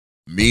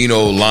Mean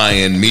Old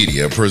Lion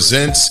Media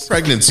presents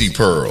Pregnancy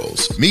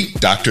Pearls. Meet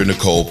Dr.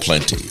 Nicole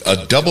Plenty,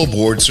 a double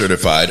board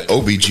certified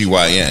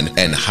OBGYN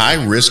and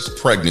high-risk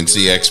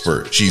pregnancy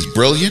expert. She's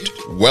brilliant,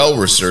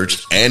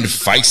 well-researched, and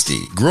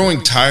feisty.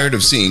 Growing tired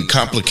of seeing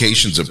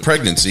complications of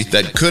pregnancy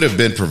that could have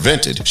been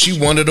prevented, she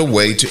wanted a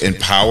way to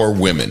empower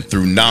women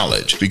through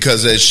knowledge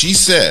because, as she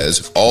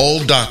says,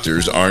 all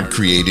doctors aren't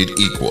created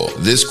equal.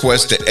 This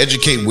quest to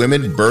educate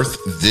women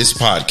birthed this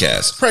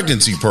podcast,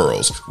 Pregnancy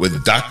Pearls,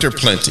 with Dr.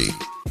 Plenty.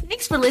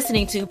 Thanks for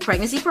listening to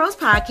Pregnancy Pearls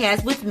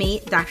Podcast with me,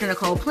 Dr.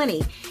 Nicole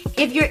Plenty.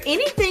 If you're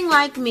anything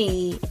like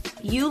me,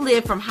 you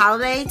live from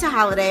holiday to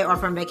holiday or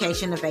from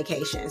vacation to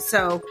vacation.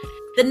 So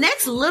the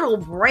next little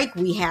break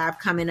we have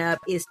coming up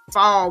is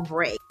fall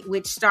break,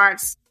 which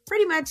starts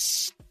pretty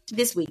much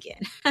this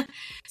weekend.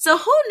 So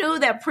who knew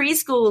that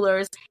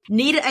preschoolers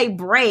needed a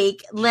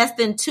break less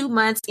than 2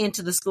 months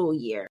into the school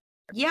year?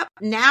 Yep,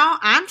 now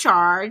I'm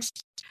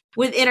charged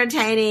with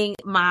entertaining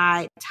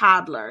my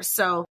toddler.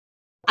 So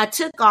I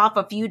took off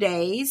a few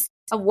days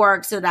of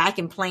work so that I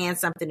can plan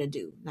something to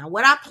do. Now,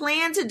 what I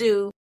planned to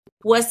do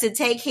was to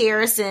take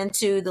Harrison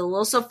to the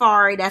little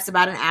safari that's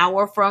about an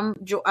hour from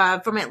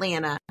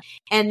Atlanta.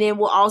 And then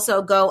we'll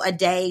also go a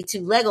day to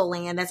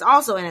Legoland that's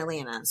also in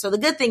Atlanta. So the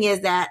good thing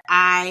is that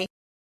I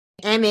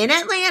am in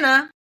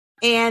Atlanta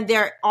and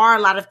there are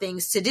a lot of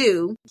things to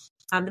do.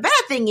 The bad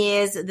thing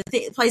is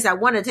the place I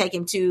wanted to take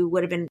him to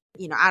would have been,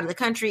 out of the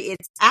country.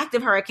 It's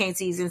active hurricane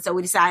season. So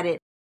we decided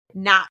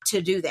not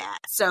to do that.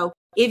 So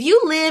if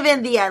you live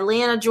in the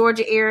Atlanta,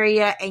 Georgia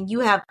area and you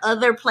have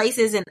other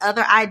places and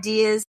other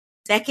ideas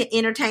that can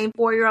entertain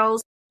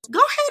 4-year-olds, go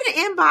ahead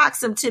and inbox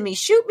them to me.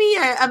 Shoot me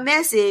a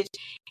message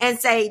and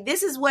say,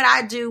 this is what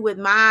I do with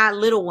my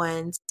little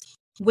ones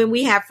when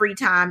we have free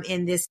time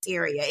in this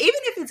area, even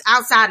if it's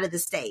outside of the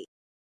state.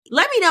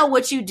 Let me know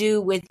what you do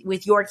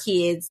with your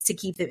kids to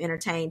keep them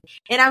entertained.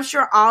 And I'm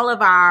sure all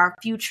of our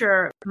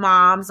future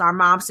moms, our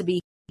moms to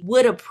be,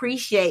 would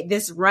appreciate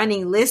this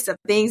running list of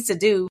things to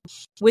do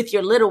with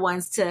your little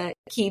ones to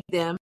keep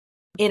them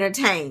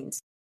entertained.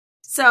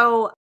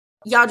 So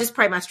y'all just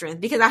pray my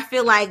strength because I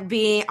feel like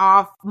being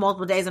off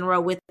multiple days in a row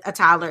with a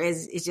toddler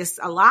is just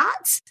a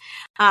lot.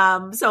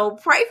 So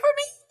pray for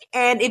me.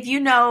 And if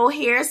you know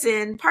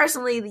Harrison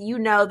personally, you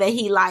know that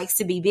he likes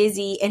to be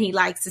busy and he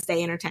likes to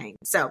stay entertained.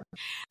 So,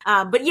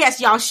 but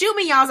yes, y'all shoot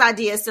me y'all's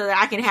ideas so that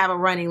I can have a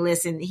running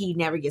list and he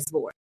never gets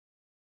bored.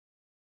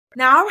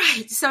 Now, all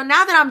right. So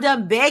now that I'm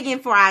done begging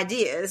for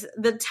ideas,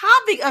 the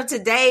topic of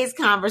today's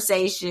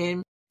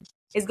conversation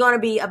is going to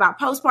be about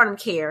postpartum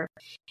care.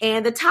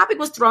 And the topic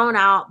was thrown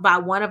out by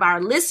one of our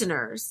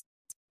listeners.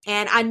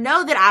 And I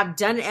know that I've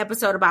done an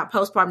episode about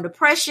postpartum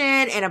depression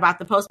and about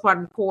the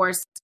postpartum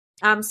course,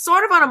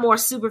 sort of on a more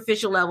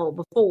superficial level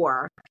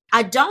before.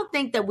 I don't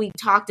think that we've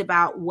talked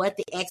about what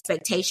the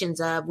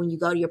expectations of when you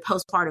go to your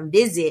postpartum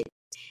visit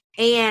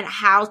and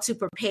how to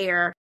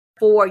prepare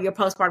for your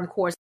postpartum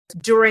course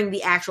during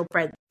the actual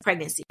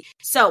pregnancy.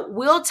 So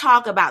we'll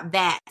talk about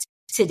that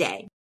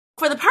today.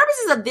 For the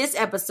purposes of this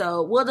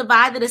episode, we'll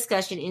divide the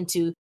discussion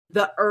into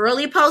the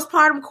early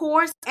postpartum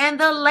course and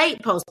the late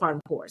postpartum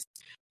course.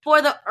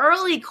 For the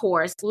early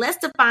course, let's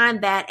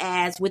define that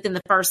as within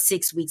the first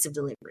 6 weeks of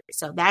delivery.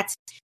 So that's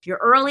your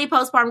early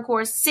postpartum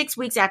course, 6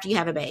 weeks after you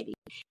have a baby.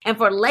 And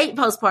for late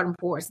postpartum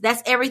course,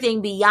 that's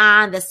everything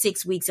beyond the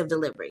 6 weeks of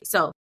delivery.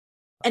 So,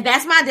 and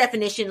that's my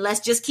definition.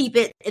 Let's just keep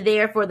it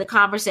there for the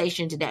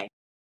conversation today.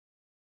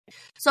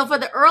 So for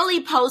the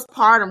early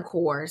postpartum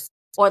course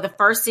or the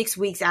first 6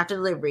 weeks after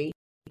delivery,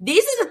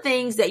 these are the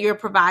things that your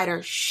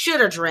provider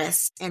should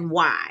address and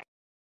why.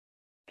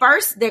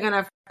 First, they're going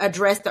to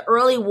address the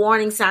early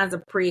warning signs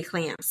of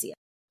preeclampsia.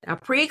 Now,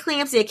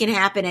 preeclampsia can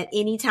happen at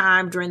any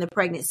time during the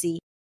pregnancy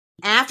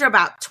after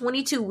about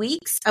 22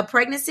 weeks of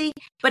pregnancy,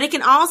 but it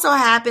can also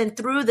happen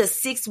through the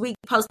 6-week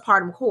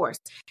postpartum course.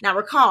 Now,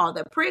 recall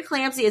that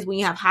preeclampsia is when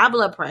you have high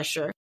blood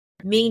pressure,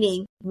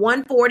 meaning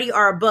 140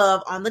 or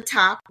above on the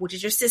top, which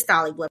is your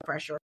systolic blood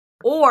pressure,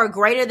 or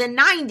greater than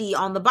 90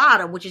 on the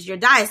bottom, which is your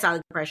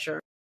diastolic pressure,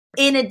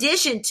 in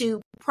addition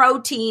to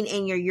protein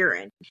in your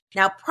urine.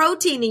 Now,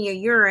 protein in your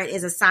urine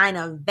is a sign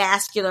of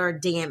vascular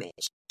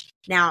damage.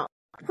 Now,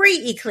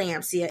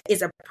 preeclampsia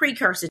is a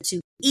precursor to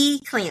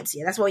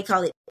eclampsia. That's why we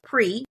call it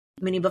pre,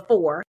 meaning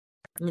before,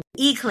 and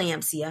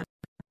eclampsia.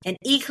 And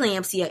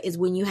eclampsia is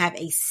when you have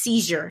a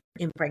seizure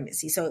in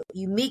pregnancy. So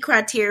you meet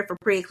criteria for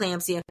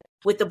preeclampsia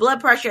with the blood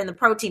pressure and the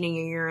protein in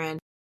your urine.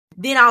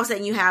 Then all of a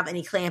sudden you have an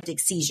eclamptic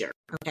seizure.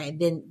 Okay,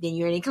 then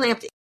you're an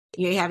eclamptic.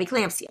 You have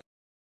eclampsia.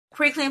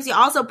 Preeclampsia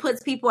also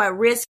puts people at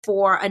risk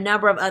for a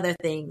number of other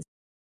things.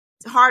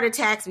 Heart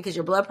attacks because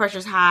your blood pressure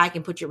is high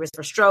can put you at risk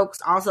for strokes.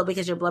 Also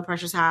because your blood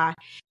pressure is high.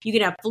 You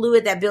can have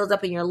fluid that builds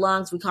up in your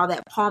lungs. We call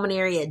that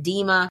pulmonary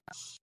edema.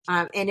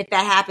 And if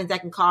that happens, that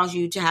can cause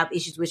you to have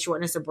issues with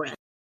shortness of breath.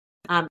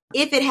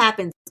 If it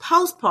happens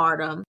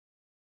postpartum,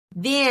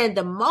 then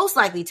the most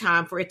likely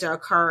time for it to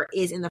occur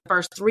is in the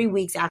first 3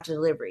 weeks after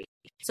delivery.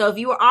 So if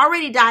you were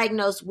already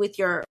diagnosed with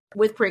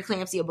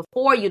preeclampsia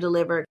before you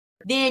delivered,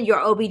 then your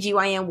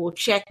OBGYN will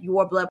check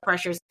your blood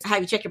pressures,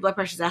 have you check your blood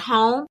pressures at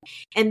home,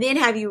 and then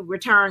have you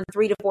return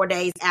 3 to 4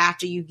 days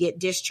after you get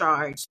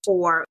discharged,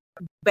 or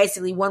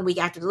basically 1 week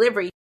after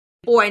delivery,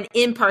 for an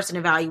in-person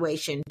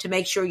evaluation to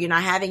make sure you're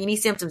not having any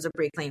symptoms of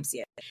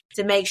preeclampsia,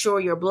 to make sure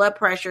your blood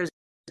pressures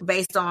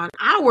based on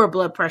our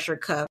blood pressure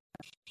cuff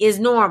is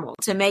normal,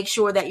 to make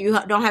sure that you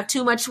don't have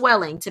too much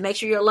swelling, to make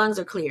sure your lungs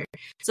are clear.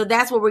 So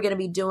that's what we're going to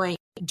be doing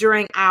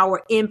during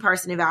our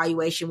in-person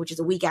evaluation, which is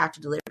a week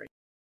after delivery.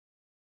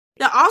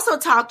 They'll also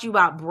talk to you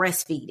about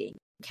breastfeeding.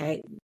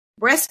 Okay.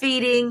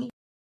 Breastfeeding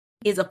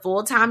is a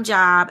full-time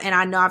job. And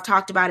I know I've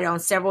talked about it on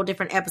several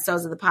different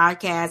episodes of the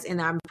podcast.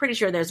 And I'm pretty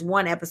sure there's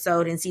one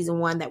episode in season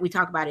 1 that we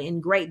talk about it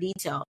in great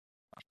detail.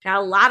 Now,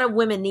 a lot of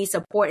women need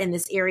support in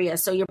this area.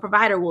 So your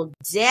provider will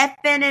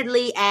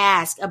definitely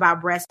ask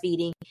about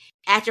breastfeeding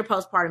at your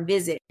postpartum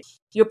visit.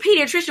 Your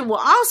pediatrician will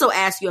also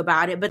ask you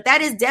about it, but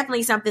that is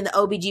definitely something the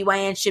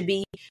OBGYN should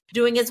be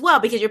doing as well,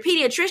 because your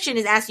pediatrician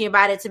is asking you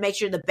about it to make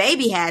sure the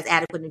baby has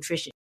adequate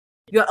nutrition.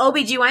 Your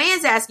OBGYN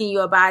is asking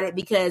you about it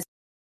because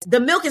the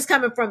milk is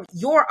coming from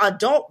your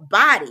adult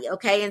body,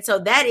 okay? And so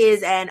that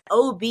is an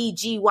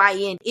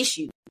OBGYN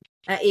issue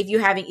if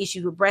you're having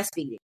issues with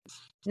breastfeeding.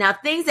 Now,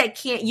 things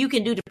that you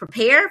can do to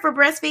prepare for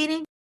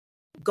breastfeeding,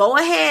 go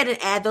ahead and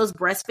add those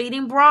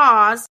breastfeeding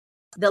bras,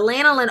 the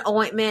lanolin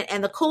ointment,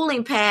 and the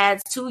cooling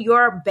pads to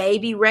your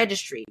baby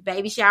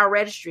shower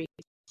registry,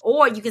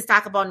 or you can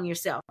stock up on them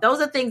yourself. Those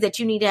are things that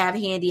you need to have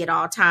handy at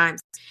all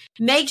times.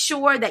 Make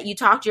sure that you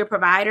talk to your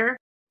provider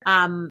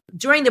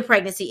during the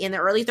pregnancy in the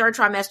early 3rd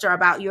trimester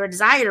about your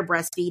desire to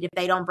breastfeed if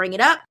they don't bring it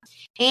up,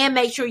 and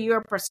make sure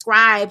you're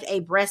prescribed a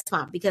breast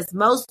pump, because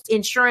most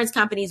insurance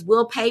companies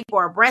will pay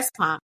for a breast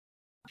pump.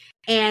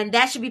 And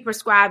that should be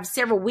prescribed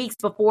several weeks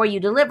before you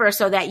deliver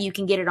so that you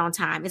can get it on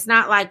time. It's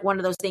not like one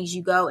of those things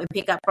you go and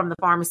pick up from the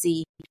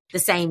pharmacy the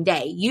same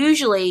day.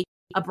 Usually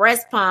a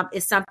breast pump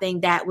is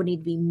something that would need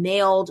to be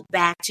mailed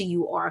back to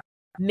you, or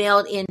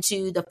mailed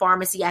into the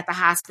pharmacy at the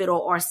hospital,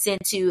 or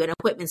sent to an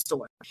equipment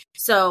store.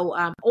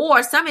 So,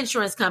 or some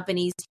insurance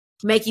companies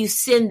make you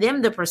send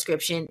them the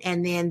prescription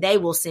and then they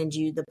will send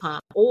you the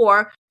pump.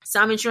 Or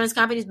some insurance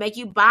companies make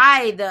you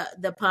buy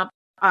the pump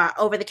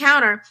over the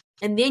counter,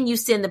 and then you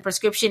send the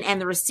prescription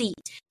and the receipt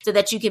so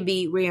that you can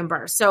be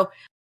reimbursed. So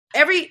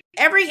every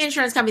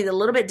insurance company is a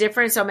little bit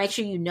different. So make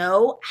sure you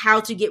know how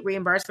to get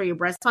reimbursed for your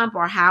breast pump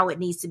or how it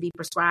needs to be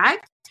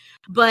prescribed.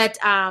 But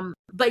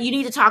you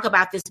need to talk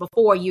about this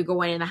before you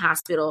go in the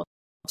hospital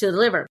to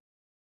deliver.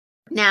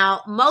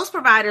 Now, most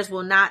providers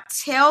will not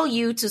tell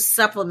you to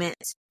supplement,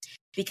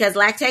 because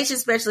lactation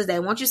specialists, they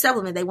want you to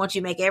supplement. They want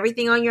you to make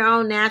everything on your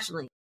own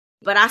naturally.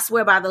 But I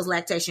swear by those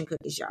lactation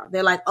cookies, y'all.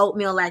 They're like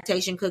oatmeal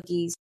lactation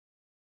cookies.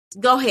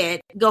 Go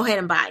ahead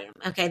and buy them.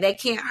 Okay. They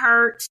can't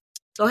hurt.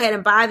 Go ahead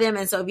and buy them.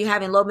 And so if you're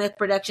having low milk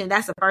production,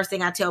 that's the first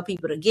thing I tell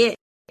people to get.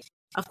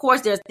 Of course,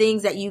 there's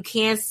things that you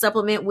can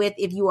supplement with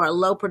if you are a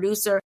low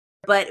producer.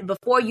 But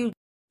before you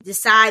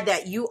decide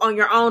that you on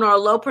your own are a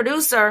low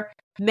producer,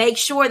 make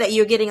sure that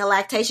you're getting a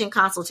lactation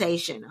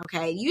consultation.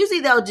 Okay.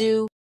 Usually they'll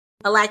do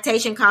a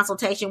lactation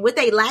consultation with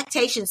a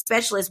lactation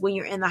specialist when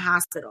you're in the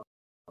hospital.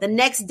 The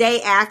next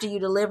day after you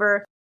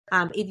deliver,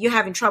 if you're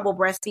having trouble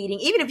breastfeeding,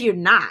 even if you're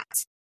not,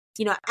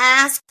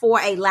 ask for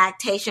a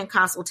lactation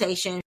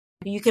consultation.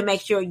 You can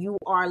make sure you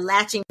are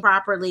latching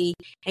properly,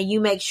 and you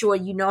make sure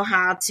you know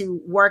how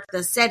to work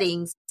the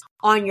settings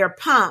on your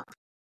pump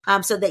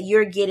so that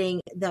you're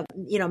getting the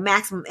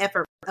maximum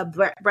effort of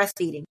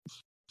breastfeeding.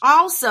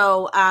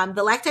 Also,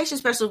 the lactation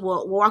specialist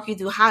will walk you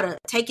through how to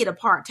take the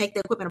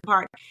equipment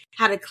apart,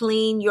 how to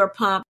clean your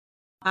pump,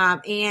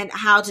 and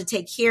how to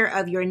take care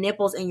of your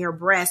nipples and your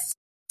breasts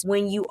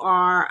when you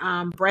are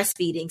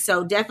breastfeeding.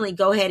 So definitely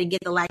go ahead and get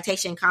the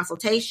lactation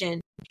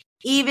consultation,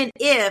 even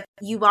if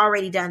you've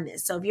already done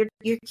this. So if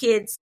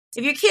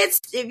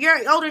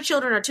your older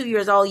children are 2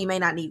 years old, you may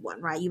not need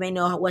one, right? You may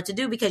know what to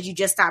do because you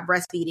just stopped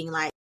breastfeeding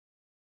like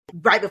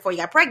right before you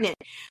got pregnant.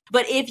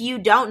 But if you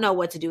don't know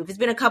what to do, if it's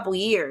been a couple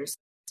years,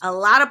 a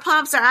lot of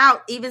pumps are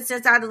out even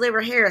since I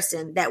delivered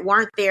Harrison that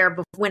weren't there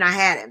when I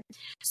had him.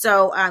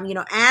 So,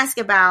 ask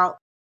about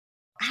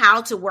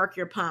how to work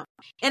your pump.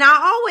 And I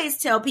always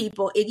tell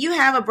people, if you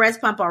have a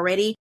breast pump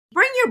already,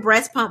 bring your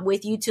breast pump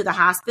with you to the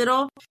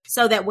hospital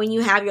so that when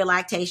you have your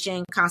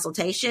lactation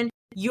consultation,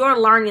 you're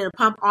learning to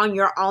pump on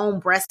your own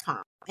breast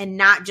pump and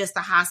not just the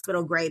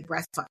hospital grade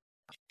breast pump.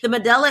 The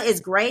Medela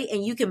is great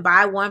and you can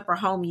buy one for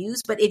home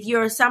use. But if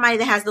you're somebody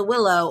that has the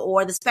Willow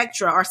or the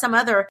Spectra or some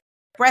other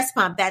breast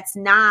pump that's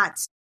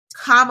not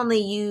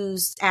commonly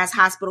used as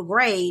hospital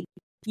grade,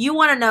 you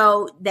want to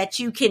know that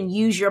you can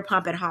use your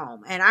pump at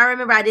home. And I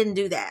remember I didn't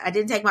do that. I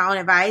didn't take my own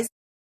advice.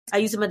 I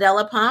used a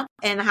Medela pump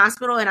in the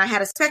hospital and I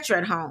had a Spectra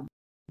at home.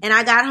 And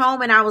I got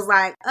home and I was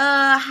like,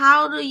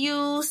 how do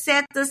you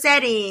set the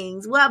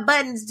settings? What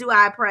buttons do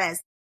I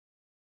press?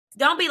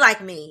 Don't be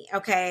like me,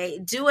 okay?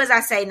 Do as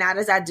I say, not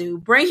as I do.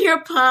 Bring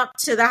your pump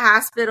to the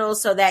hospital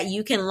so that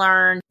you can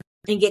learn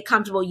and get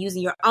comfortable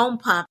using your own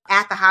pump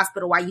at the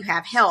hospital while you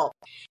have help,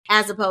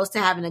 as opposed to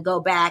having to go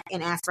back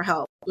and ask for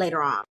help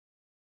later on.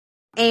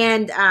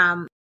 And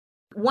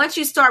once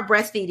you start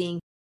breastfeeding,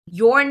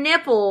 your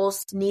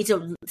nipples need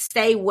to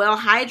stay well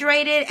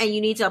hydrated, and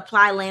you need to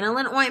apply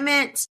lanolin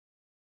ointment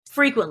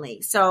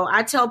frequently. So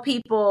I tell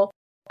people,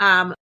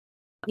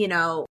 you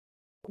know,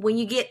 when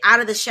you get out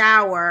of the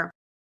shower,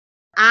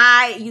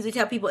 I usually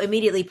tell people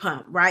immediately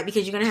pump, right?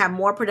 Because you're going to have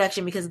more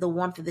production because of the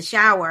warmth of the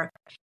shower.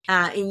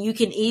 And you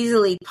can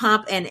easily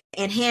pump and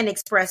hand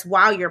express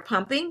while you're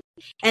pumping.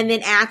 And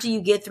then after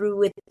you get through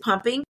with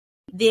pumping,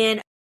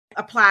 then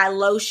apply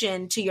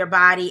lotion to your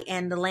body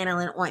and the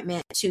lanolin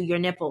ointment to your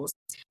nipples.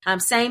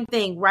 Same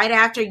thing, right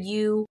after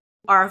you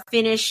are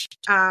finished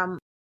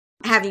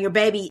having your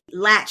baby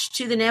latched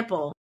to the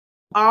nipple,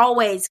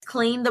 always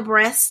clean the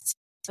breast.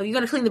 So you're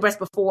going to clean the breast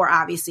before,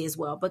 obviously, as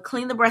well, but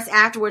clean the breast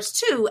afterwards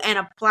too, and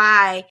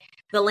apply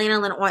the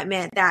lanolin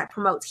ointment that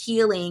promotes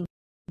healing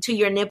to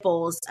your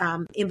nipples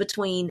in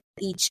between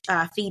each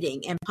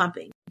feeding and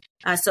pumping,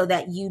 so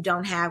that you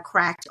don't have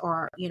cracked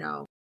or,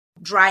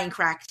 dry and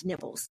cracked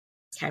nipples.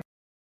 Okay.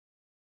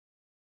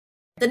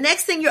 The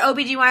next thing your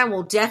OBGYN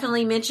will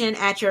definitely mention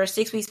at your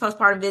 6 weeks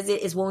postpartum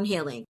visit is wound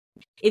healing.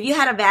 If you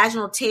had a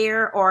vaginal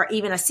tear or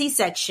even a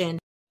C-section,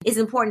 it's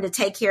important to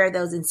take care of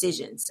those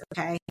incisions,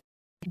 okay?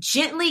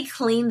 Gently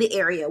clean the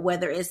area,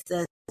 whether it's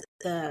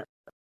the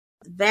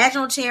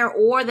vaginal tear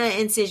or the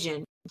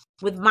incision,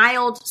 with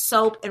mild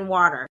soap and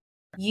water.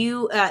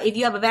 If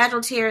you have a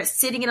vaginal tear,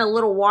 sitting in a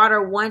little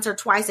water once or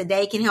twice a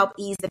day can help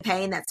ease the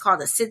pain. That's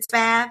called a sitz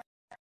bath.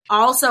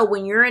 Also,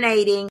 when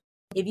urinating,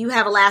 if you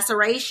have a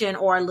laceration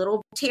or a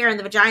little tear in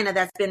the vagina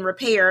that's been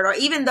repaired, or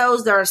even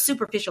those that are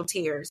superficial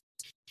tears,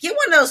 get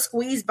one of those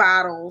squeeze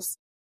bottles,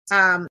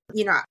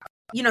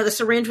 the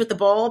syringe with the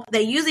bulb.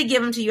 They usually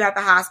give them to you at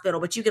the hospital,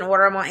 but you can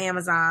order them on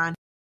Amazon.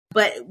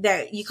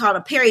 But you call it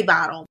a peri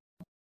bottle.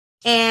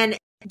 And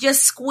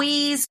just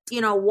squeeze,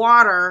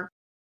 water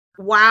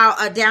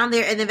while down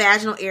there in the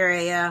vaginal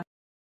area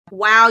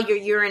while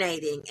you're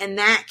urinating. And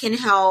that can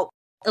help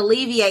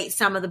alleviate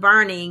some of the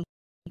burning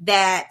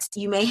that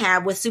you may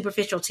have with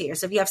superficial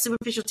tears. So if you have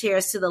superficial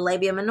tears to the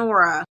labia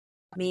minora,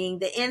 meaning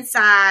the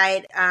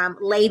inside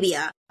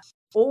labia,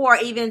 or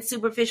even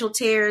superficial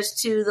tears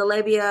to the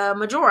labia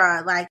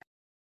majora,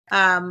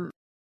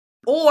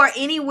 or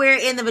anywhere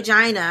in the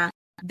vagina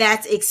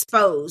that's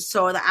exposed,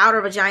 so the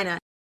outer vagina,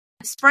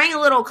 spraying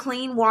a little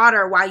clean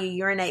water while you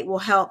urinate will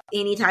help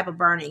any type of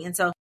burning. And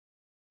so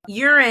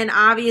urine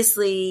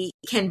obviously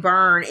can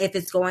burn if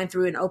it's going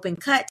through an open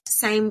cut.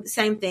 Same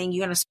thing.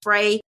 You're going to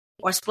spray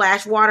or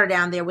splash water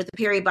down there with the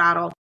peri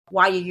bottle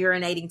while you're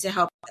urinating to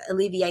help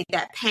alleviate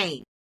that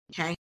pain.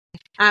 Okay.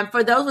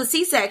 For those with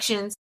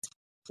C-sections,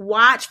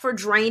 watch for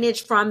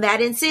drainage from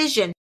that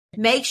incision.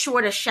 Make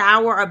sure to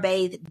shower or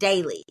bathe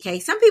daily. Okay.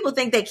 Some people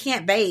think they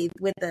can't bathe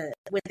with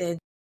the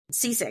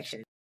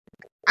C-section.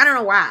 I don't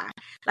know why.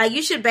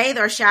 You should bathe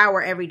or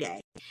shower every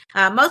day.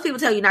 Most people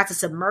tell you not to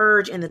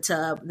submerge in the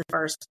tub the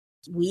first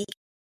week,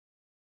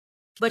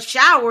 but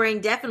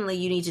showering, definitely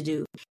you need to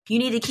do. You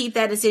need to keep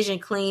that incision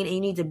clean, and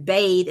you need to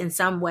bathe in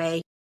some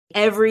way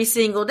every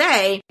single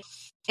day.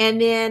 And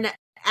then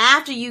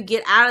after you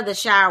get out of the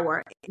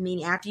shower,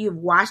 meaning after you've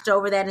washed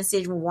over that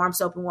incision with warm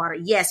soap and water,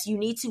 yes, you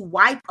need to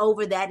wipe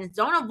over that. And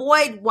don't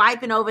avoid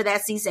wiping over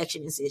that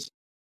C-section incision.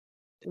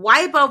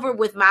 Wipe over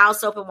with mild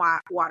soap and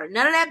water.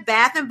 None of that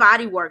Bath and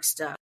Body Works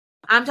stuff.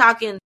 I'm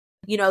talking,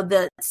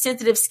 the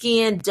sensitive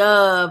skin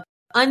Dove,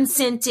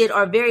 unscented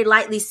or very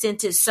lightly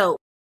scented soap.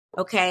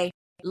 Okay.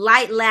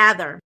 Light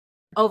lather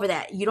over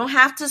that. You don't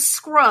have to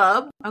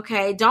scrub.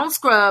 Okay. Don't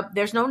scrub.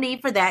 There's no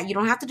need for that. You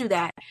don't have to do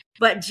that.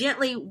 But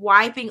gently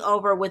wiping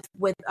over with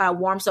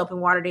warm soap and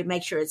water to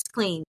make sure it's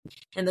clean.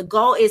 And the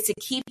goal is to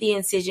keep the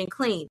incision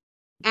clean.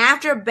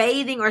 After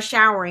bathing or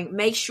showering,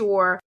 make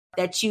sure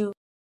that you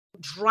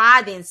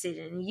dry the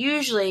incision.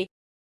 Usually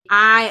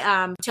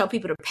I tell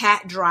people to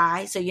pat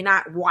dry, so you're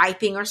not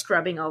wiping or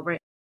scrubbing over it.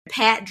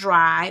 Pat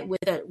dry with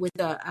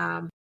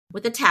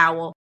a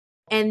towel,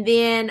 and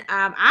then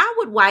I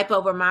would wipe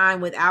over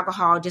mine with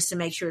alcohol just to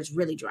make sure it's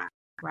really dry,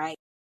 right?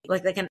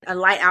 Like a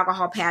light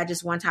alcohol pad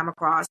just one time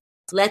across.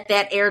 Let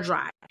that air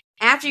dry.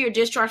 After you're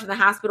discharged from the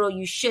hospital,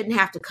 you shouldn't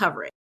have to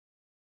cover it.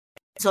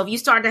 So if you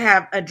start to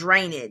have a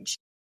drainage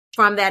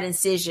from that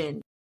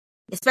incision,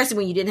 especially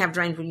when you didn't have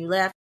drainage when you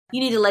left, you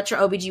need to let your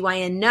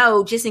OBGYN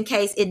know just in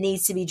case it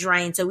needs to be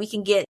drained. So we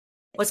can get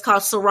what's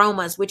called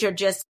seromas, which are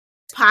just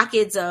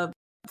pockets of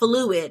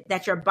fluid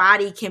that your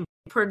body can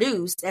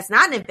produce. That's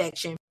not an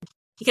infection.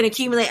 It can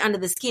accumulate under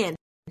the skin.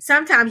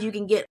 Sometimes you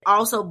can get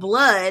also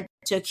blood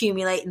to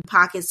accumulate in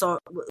pockets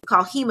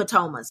called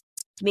hematomas,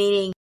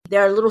 meaning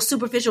there are little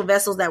superficial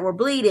vessels that were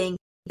bleeding.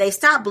 They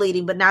stopped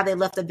bleeding, but now they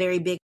left a very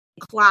big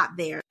clot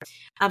there.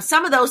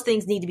 Some of those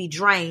things need to be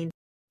drained.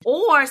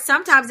 Or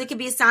sometimes it can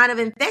be a sign of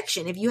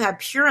infection. If you have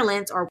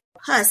purulence or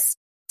pus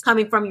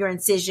coming from your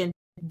incision,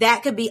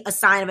 that could be a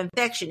sign of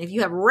infection. If you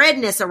have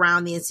redness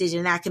around the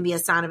incision, that can be a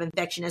sign of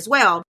infection as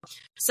well.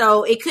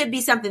 So it could be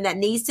something that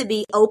needs to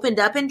be opened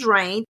up and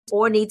drained,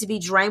 or needs to be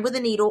drained with a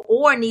needle,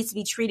 or needs to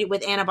be treated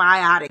with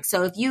antibiotics.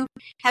 So if you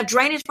have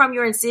drainage from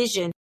your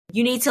incision,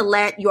 you need to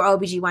let your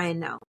OBGYN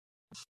know.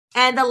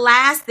 And the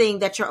last thing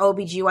that your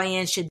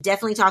OBGYN should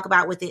definitely talk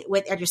about with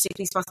at your 6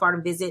 weeks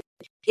postpartum visit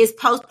is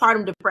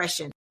postpartum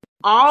depression.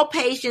 All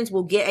patients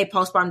will get a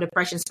postpartum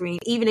depression screen,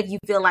 even if you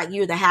feel like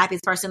you're the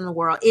happiest person in the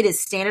world. It is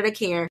standard of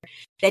care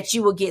that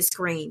you will get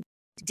screened.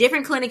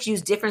 Different clinics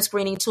use different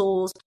screening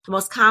tools. The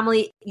most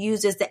commonly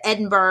used is the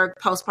Edinburgh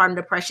postpartum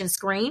depression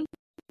screen.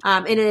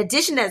 And in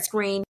addition to that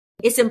screen,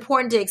 it's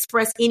important to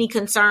express any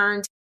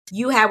concerns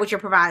you have with your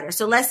provider.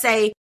 So let's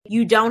say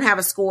you don't have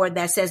a score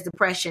that says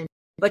depression,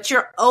 but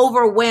you're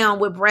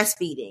overwhelmed with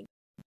breastfeeding.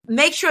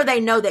 Make sure they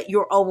know that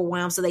you're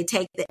overwhelmed so they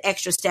take the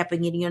extra step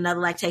in getting you another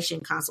lactation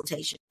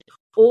consultation.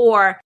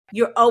 Or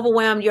you're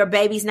overwhelmed, your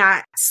baby's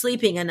not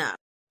sleeping enough.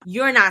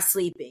 You're not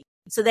sleeping.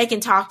 So they can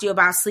talk to you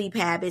about sleep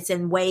habits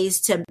and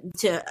ways to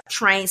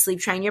sleep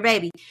train your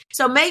baby.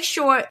 So make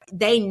sure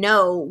they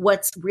know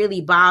what's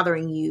really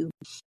bothering you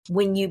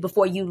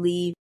before you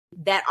leave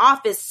that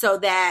office so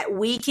that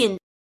we can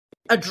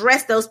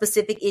address those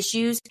specific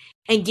issues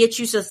and get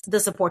you the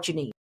support you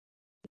need.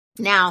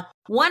 Now,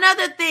 one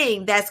other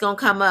thing that's going to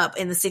come up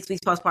in the 6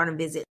 weeks postpartum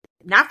visit,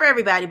 not for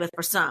everybody, but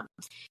for some,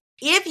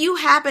 if you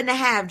happen to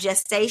have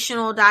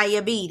gestational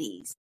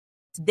diabetes,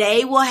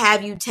 they will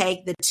have you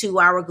take the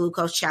 2-hour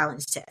glucose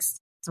challenge test.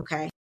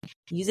 Okay.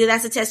 Usually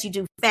that's a test you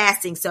do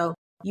fasting. So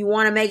you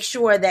want to make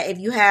sure that if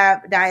you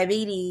have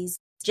diabetes,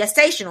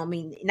 gestational,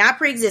 meaning not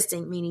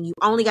pre-existing, meaning you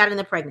only got it in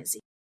the pregnancy.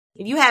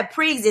 If you have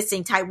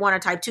pre-existing type 1 or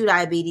type 2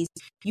 diabetes,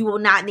 you will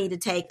not need to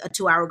take a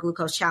 2-hour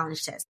glucose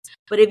challenge test.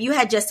 But if you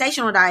had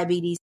gestational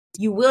diabetes,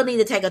 you will need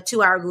to take a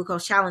 2-hour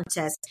glucose challenge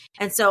test.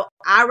 And so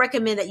I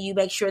recommend that you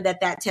make sure that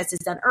test is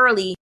done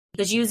early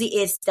because usually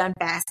it's done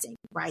fasting,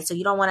 right? So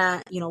you don't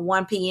want to,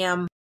 1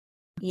 p.m.,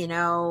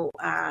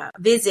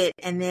 visit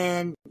and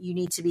then you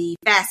need to be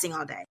fasting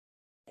all day.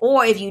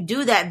 Or if you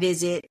do that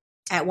visit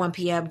at 1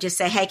 p.m., just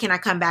say, hey, can I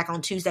come back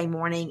on Tuesday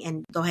morning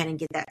and go ahead and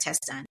get that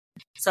test done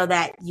so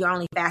that you're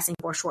only fasting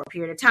for a short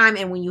period of time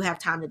and when you have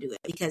time to do it,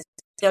 because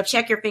they'll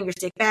check your finger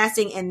stick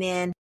fasting and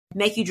then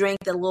make you drink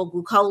the little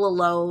glucola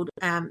load,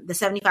 the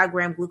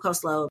 75-gram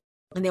glucose load,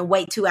 and then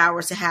wait 2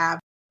 hours to have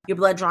your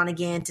blood drawn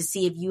again to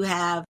see if you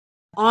have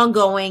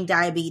ongoing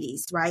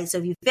diabetes, right? So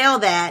if you fail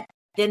that,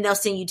 then they'll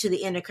send you to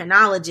the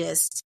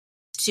endocrinologist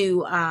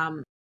to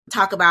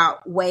talk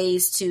about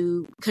ways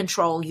to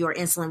control your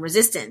insulin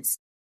resistance.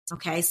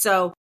 Okay,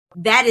 so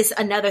that is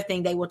another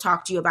thing they will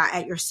talk to you about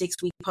at your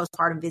 6-week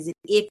postpartum visit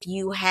if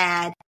you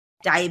had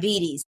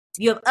diabetes.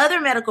 If you have other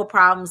medical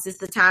problems, this is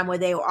the time where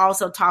they will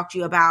also talk to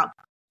you about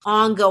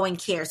ongoing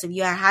care. So if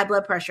you have high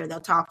blood pressure,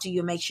 they'll talk to you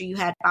and make sure you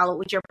had followed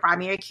with your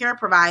primary care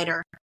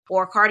provider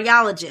or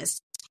cardiologist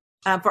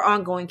for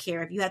ongoing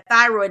care. If you have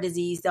thyroid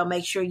disease, they'll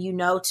make sure you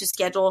know to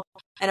schedule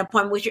an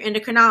appointment with your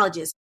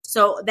endocrinologist.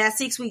 So that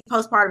 6-week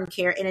postpartum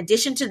care, in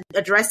addition to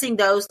addressing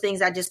those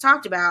things I just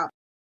talked about,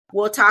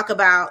 we'll talk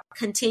about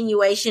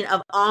continuation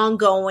of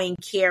ongoing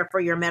care for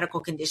your medical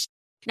condition.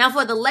 Now,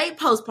 for the late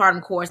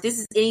postpartum course, this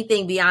is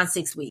anything beyond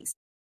 6 weeks.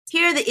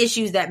 Here are the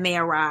issues that may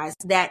arise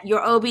that your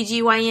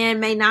OBGYN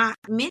may not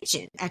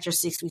mention at your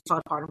 6-week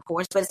postpartum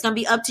course, but it's going to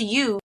be up to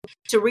you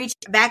to reach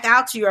back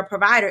out to your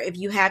provider if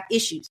you have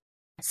issues.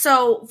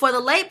 So for the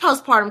late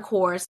postpartum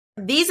course,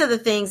 these are the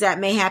things that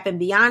may happen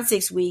beyond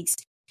 6 weeks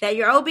that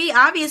your OB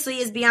obviously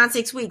is beyond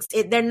 6 weeks.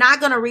 They're not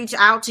going to reach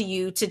out to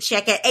you to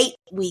check at 8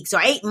 weeks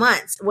or 8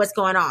 months what's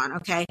going on,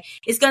 okay?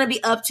 It's going to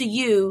be up to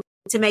you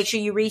to make sure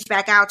you reach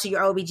back out to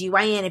your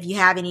OBGYN if you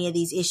have any of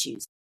these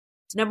issues.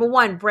 Number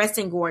 1, breast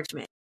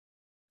engorgement.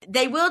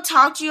 They will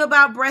talk to you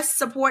about breast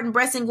support and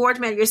breast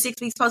engorgement at your 6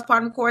 weeks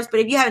postpartum course, but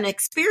if you haven't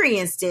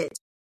experienced it,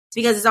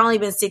 because it's only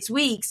been 6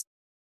 weeks,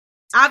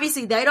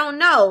 obviously they don't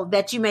know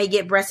that you may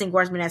get breast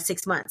engorgement at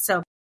 6 months.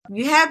 So if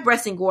you have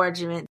breast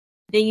engorgement,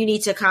 then you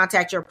need to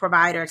contact your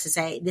provider to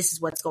say, this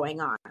is what's going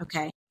on,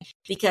 okay?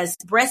 Because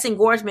breast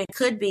engorgement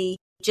could be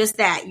just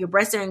that. Your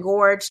breasts are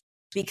engorged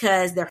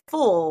because they're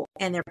full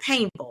and they're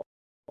painful.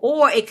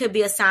 Or it could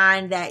be a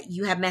sign that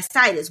you have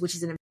mastitis, which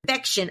is an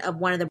infection of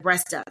one of the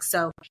breast ducts.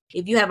 So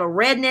if you have a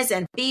redness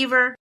and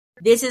fever,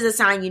 this is a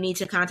sign you need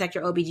to contact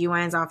your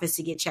OBGYN's office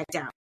to get checked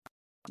out.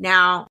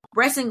 Now,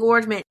 breast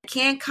engorgement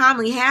can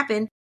commonly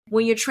happen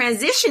when you're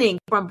transitioning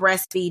from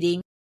breastfeeding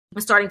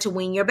and starting to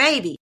wean your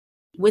baby.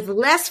 With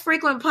less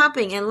frequent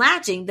pumping and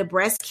latching, the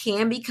breast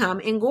can become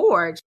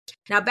engorged.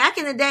 Now, back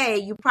in the day,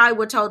 you probably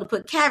were told to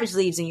put cabbage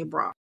leaves in your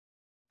bra.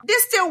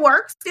 This still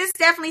works. This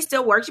definitely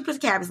still works. You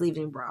put cabbage leaves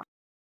in your bra.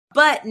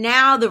 But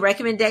now the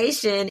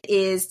recommendation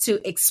is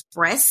to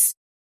express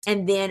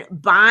and then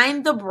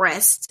bind the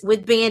breast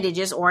with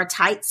bandages or a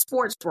tight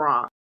sports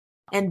bra.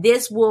 And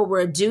this will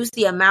reduce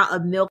the amount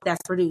of milk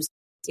that's produced.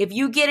 If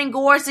you get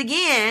engorged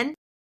again,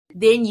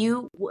 then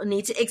you will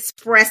need to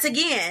express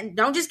again.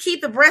 Don't just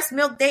keep the breast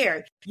milk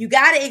there. You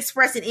got to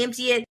express and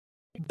empty it.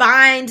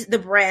 Bind the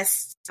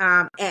breast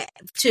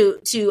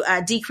to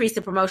decrease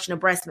the promotion of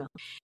breast milk.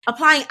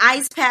 Applying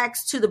ice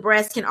packs to the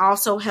breast can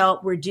also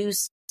help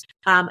reduce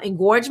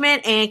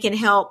engorgement and can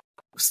help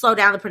slow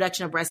down the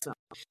production of breast milk.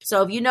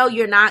 So if you know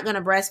you're not going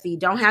to breastfeed,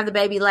 don't have the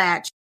baby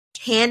latch,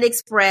 hand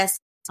express,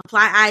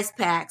 apply ice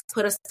packs,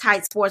 put a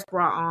tight sports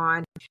bra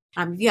on.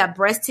 If you have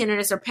breast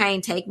tenderness or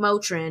pain, take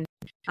Motrin.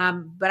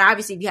 But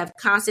obviously, if you have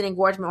constant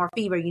engorgement or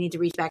fever, you need to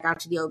reach back out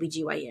to the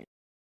OBGYN.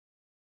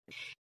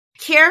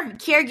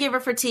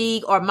 Caregiver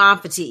fatigue or mom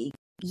fatigue.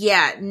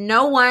 Yeah,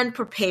 no one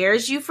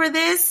prepares you for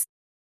this,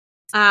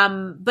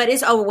 but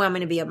it's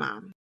overwhelming to be a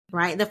mom,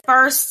 right? The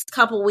first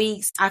couple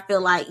weeks, I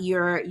feel like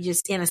you're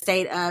just in a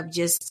state of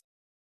just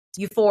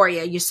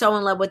euphoria. You're so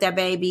in love with that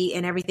baby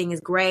and everything is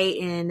great,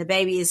 and the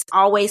baby is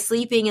always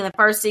sleeping in the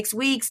first 6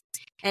 weeks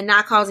and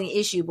not causing an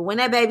issue. But when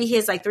that baby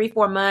hits like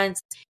 3-4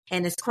 months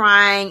and is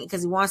crying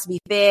because he wants to be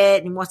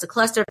fed and he wants to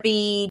cluster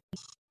feed,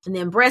 and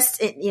then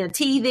breast,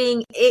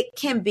 teething, it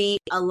can be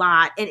a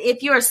lot. And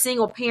if you're a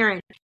single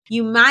parent,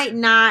 you might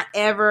not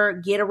ever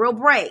get a real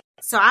break.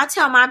 So I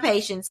tell my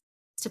patients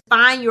to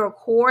find your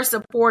core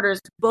supporters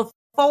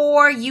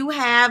before you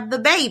have the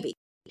baby.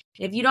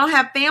 If you don't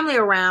have family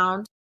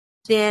around,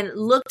 then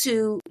look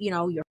to,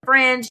 your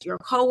friends, your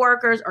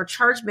coworkers, or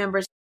church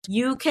members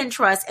you can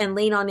trust and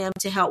lean on them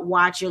to help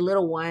watch your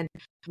little one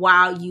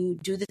while you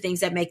do the things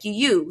that make you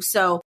you.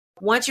 So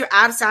once you're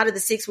outside of the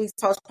 6 weeks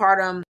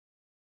postpartum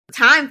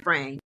time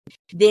frame,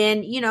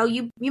 then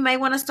you may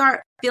want to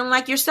start feeling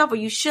like yourself, or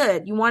you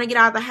want to get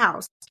out of the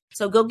house.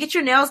 So go get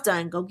your nails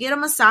done, go get a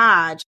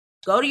massage,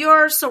 go to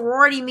your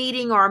sorority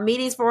meeting or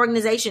meetings for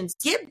organizations.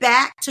 Get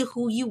back to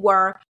who you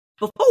were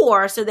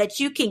before so that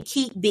you can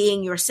keep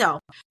being yourself.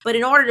 But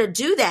in order to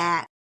do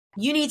that,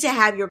 you need to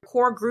have your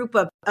core group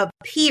of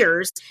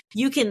peers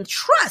you can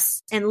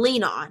trust and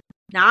lean on.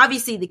 Now,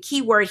 obviously, the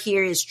key word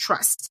here is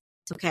trust.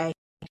 Okay.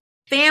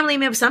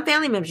 Some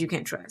family members you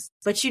can't trust,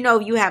 but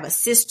you have a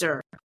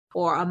sister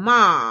or a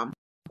mom,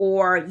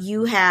 or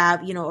you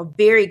have, a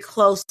very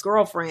close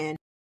girlfriend.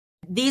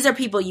 These are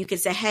people you can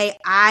say, hey,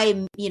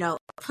 I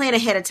plan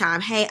ahead of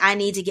time. Hey, I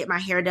need to get my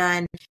hair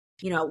done,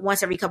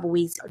 once every couple of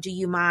weeks. Do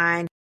you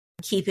mind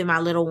keeping my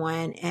little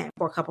one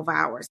for a couple of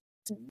hours?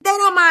 They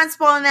don't mind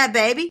spoiling that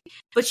baby,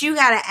 but you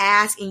got to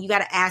ask, and you got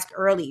to ask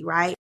early,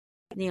 right?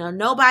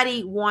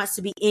 Nobody wants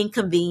to be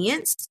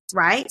inconvenienced,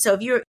 right? So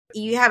if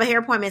you have a hair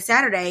appointment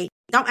Saturday,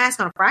 don't ask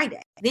on a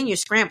Friday. Then you're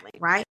scrambling,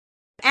 right?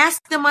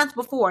 Ask the month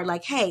before,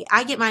 like, hey,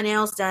 I get my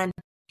nails done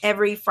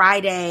every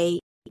Friday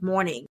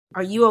morning.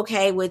 Are you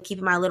okay with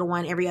keeping my little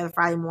one every other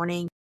Friday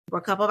morning for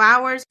a couple of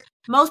hours?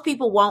 Most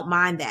people won't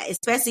mind that,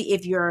 especially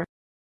if you're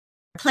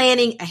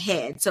planning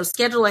ahead. So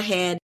schedule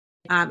ahead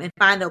and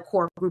find the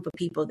core group of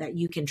people that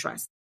you can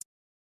trust.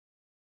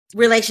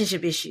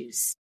 Relationship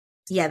issues.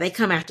 Yeah, they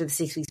come after the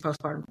 6 weeks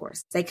postpartum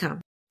course. They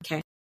come.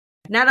 Okay.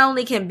 Not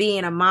only can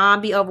being a mom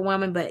be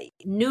overwhelming, but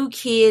new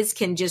kids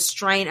can just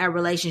strain a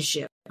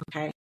relationship.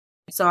 Okay.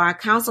 So I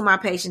counsel my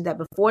patients that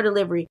before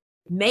delivery,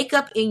 make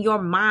up in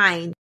your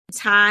mind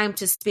time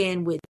to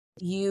spend with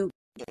you,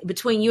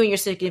 between you and your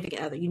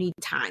significant other. You need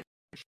time.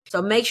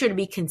 So make sure to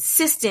be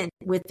consistent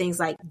with things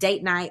like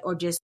date night, or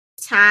just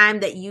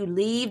time that you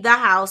leave the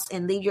house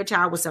and leave your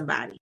child with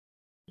somebody.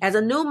 As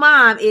a new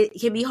mom, it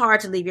can be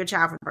hard to leave your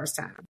child for the first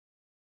time.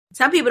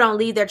 Some people don't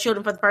leave their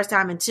children for the first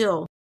time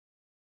until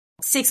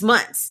 6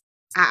 months.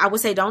 I would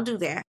say don't do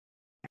that.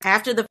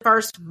 After the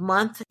first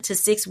month to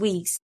 6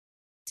 weeks,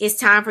 it's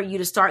time for you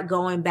to start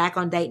going back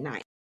on date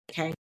night.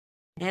 Okay.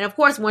 And of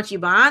course, once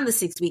you're beyond the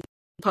 6 week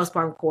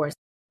postpartum course,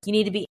 you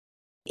need to be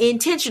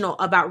intentional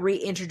about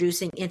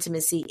reintroducing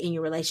intimacy in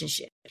your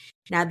relationship.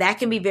 Now, that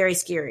can be very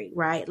scary,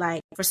 right?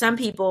 Like for some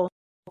people,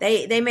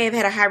 they may have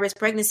had a high risk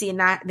pregnancy and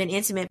not been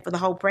intimate for the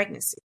whole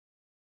pregnancy.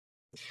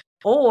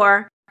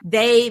 Or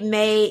they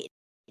may,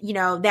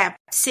 that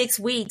 6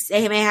 weeks,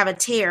 they may have a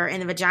tear in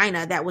the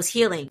vagina that was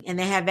healing, and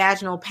they have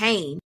vaginal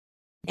pain,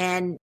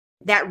 and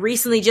that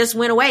recently just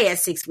went away at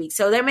 6 weeks.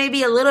 So they may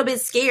be a little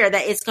bit scared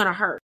that it's going to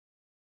hurt.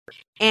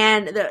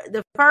 And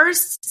the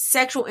first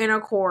sexual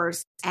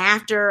intercourse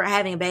after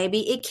having a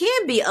baby, it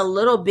can be a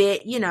little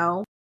bit,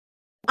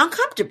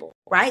 uncomfortable,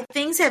 right?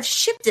 Things have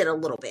shifted a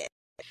little bit.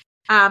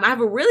 I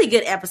have a really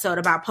good episode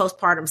about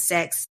postpartum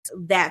sex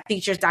that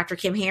features Dr.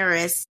 Kim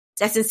Harris.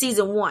 That's in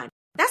season 1.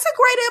 That's a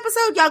great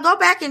episode. Y'all go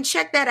back and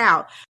check that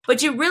out.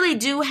 But you really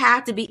do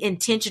have to be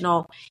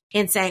intentional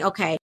in saying,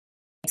 okay,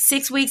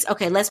 6 weeks.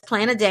 Okay, let's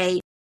plan a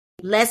date.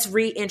 Let's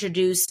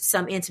reintroduce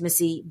some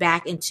intimacy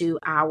back into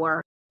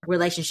our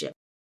relationship.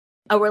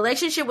 A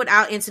relationship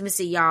without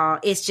intimacy, y'all,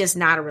 it's just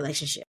not a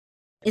relationship.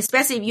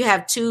 Especially if you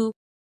have two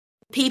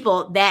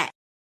people that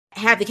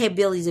have the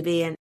capabilities of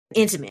being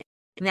intimate.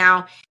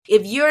 Now,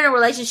 if you're in a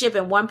relationship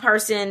and one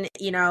person,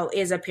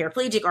 is a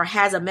paraplegic or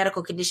has a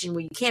medical condition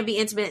where you can't be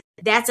intimate,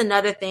 that's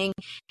another thing.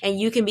 And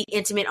you can be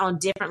intimate on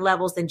different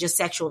levels than just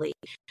sexually.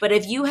 But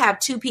if you have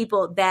two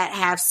people that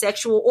have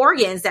sexual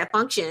organs that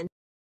function,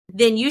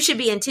 then you should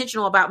be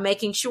intentional about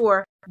making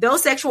sure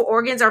those sexual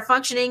organs are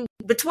functioning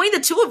between the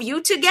two of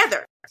you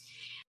together.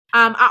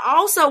 I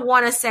also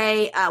want to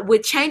say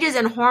with changes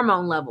in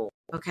hormone level,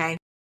 okay,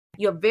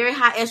 you have very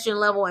high estrogen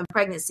level in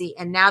pregnancy,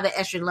 and now the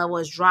estrogen level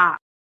is dropped.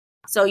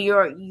 So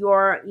your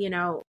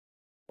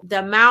the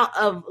amount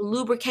of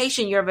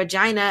lubrication your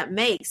vagina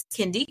makes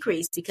can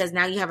decrease because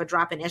now you have a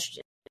drop in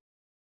estrogen.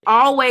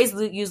 Always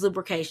use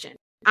lubrication.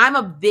 I'm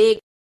a big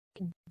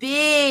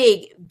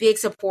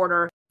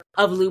supporter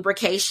of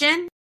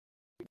lubrication.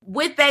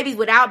 With babies,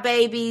 without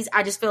babies,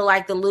 I just feel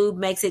like the lube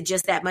makes it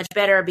just that much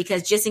better,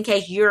 because just in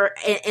case you're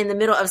in the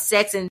middle of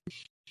sex and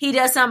he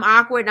does something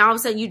awkward and all of a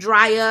sudden you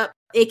dry up,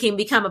 it can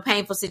become a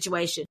painful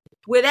situation.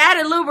 With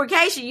added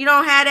lubrication, you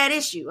don't have that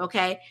issue,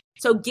 okay?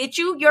 So get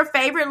you your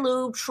favorite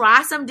lube,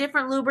 try some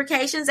different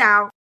lubrications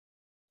out.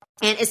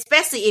 And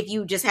especially if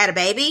you just had a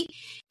baby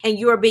and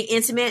you are being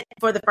intimate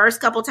for the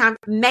first couple times,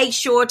 make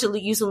sure to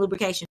use some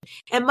lubrication.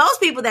 And most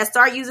people that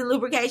start using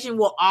lubrication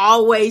will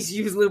always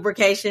use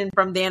lubrication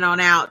from then on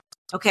out.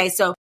 Okay,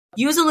 so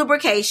use a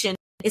lubrication,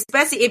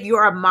 especially if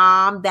you're a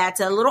mom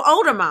that's a little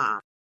older mom.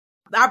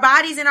 Our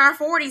bodies in our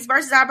 40s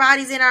versus our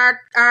bodies in our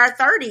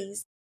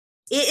 30s.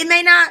 It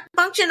may not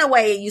function the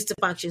way it used to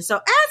function. So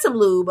add some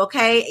lube,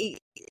 okay?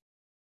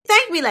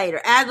 Thank me later.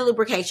 Add the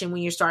lubrication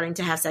when you're starting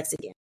to have sex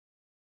again.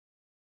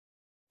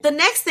 The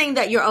next thing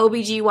that your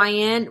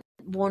OBGYN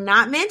will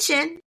not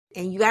mention,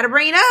 and you got to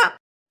bring it up,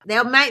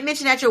 they might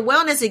mention at your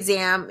wellness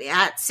exam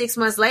at 6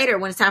 months later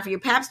when it's time for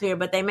your pap smear,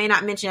 but they may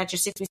not mention at your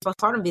 6 weeks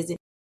postpartum visit,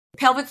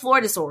 pelvic floor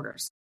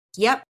disorders.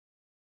 Yep.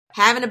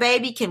 Having a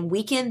baby can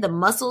weaken the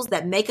muscles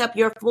that make up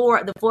the floor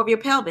of your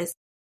pelvis,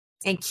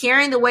 and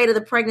carrying the weight of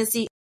the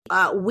pregnancy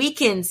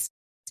weakens,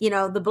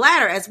 the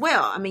bladder as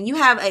well. I mean, you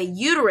have a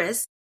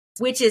uterus,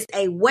 which is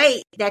a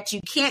weight that's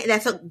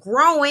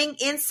growing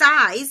in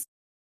size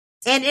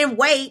and in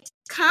weight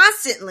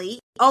constantly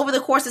over the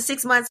course of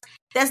 6 months,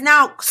 that's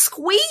now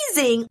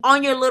squeezing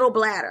on your little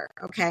bladder.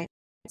 Okay.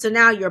 So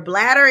now your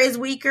bladder is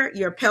weaker,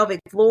 your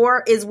pelvic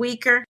floor is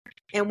weaker.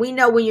 And we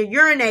know when you're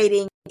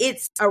urinating,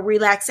 it's a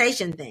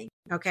relaxation thing.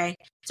 Okay.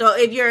 So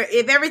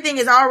if everything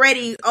is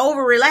already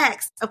over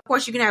relaxed, of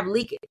course you can have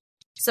leakage.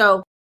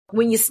 So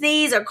when you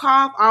sneeze or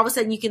cough, all of a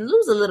sudden you can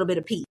lose a little bit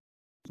of pee,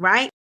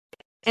 right?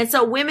 And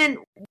so women,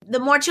 the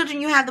more children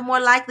you have, the more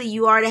likely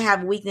you are to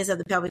have weakness of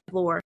the pelvic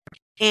floor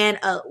and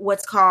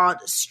what's called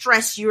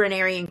stress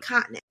urinary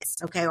incontinence,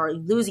 okay, or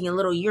losing a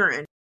little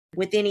urine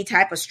with any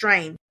type of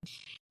strain.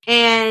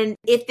 And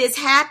if this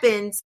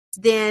happens,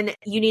 then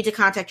you need to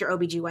contact your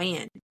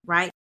OBGYN,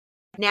 right?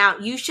 Now,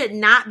 you should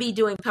not be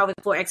doing pelvic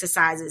floor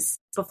exercises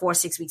before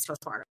 6 weeks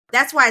postpartum.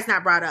 That's why it's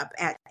not brought up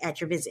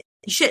at your visit.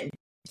 You shouldn't.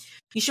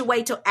 You should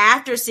wait till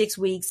after 6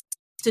 weeks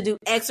to do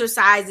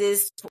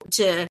exercises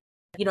to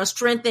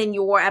strengthen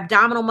your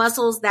abdominal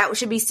muscles. That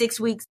should be 6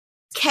 weeks.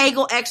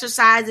 Kegel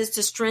exercises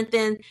to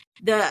strengthen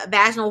the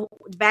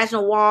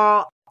vaginal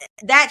wall.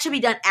 That should be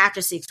done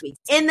after 6 weeks.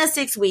 In the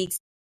 6 weeks,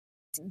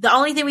 the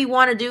only thing we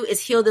want to do is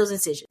heal those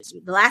incisions.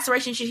 The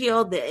laceration should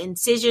heal. The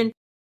incision,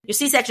 your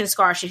C-section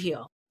scar should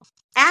heal.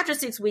 After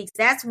 6 weeks,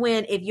 that's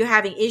when, if you're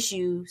having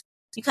issues,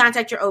 you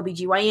contact your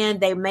OBGYN.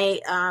 They may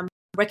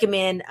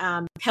recommend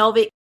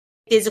pelvic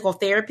physical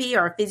therapy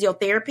or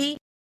physiotherapy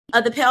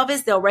of the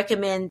pelvis. They'll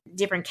recommend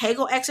different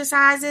Kegel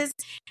exercises,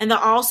 and they'll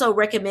also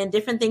recommend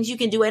different things you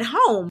can do at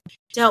home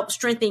to help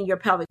strengthen your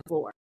pelvic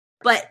floor.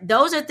 But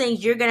those are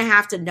things you're going to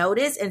have to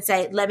notice and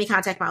say, let me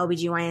contact my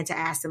OBGYN to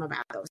ask them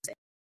about those things.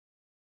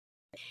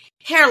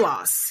 Hair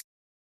loss.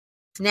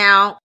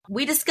 Now,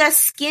 we discussed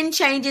skin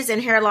changes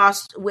and hair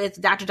loss with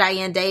Dr.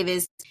 Diane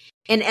Davis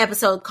in an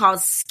episode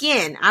called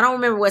Skin. I don't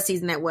remember what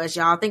season that was,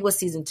 y'all. I think it was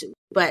season 2.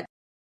 But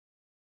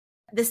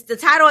the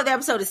title of the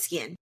episode is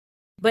Skin.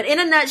 But in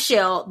a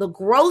nutshell, the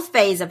growth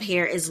phase of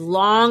hair is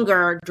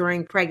longer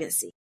during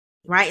pregnancy,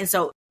 right? And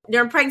so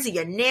during pregnancy,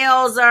 your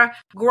nails are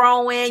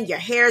growing, your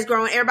hair is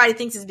growing. Everybody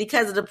thinks it's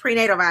because of the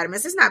prenatal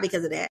vitamins. It's not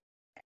because of that.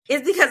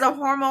 It's because of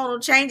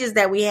hormonal changes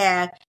that we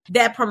have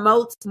that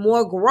promotes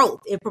more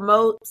growth. It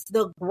promotes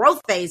the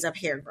growth phase of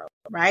hair growth,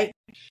 right?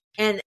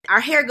 And our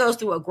hair goes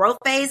through a growth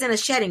phase and a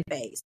shedding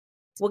phase.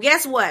 Well,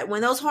 guess what?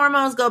 When those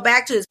hormones go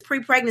back to its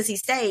pre-pregnancy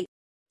state,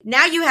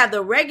 now you have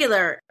the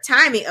regular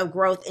timing of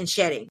growth and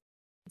shedding.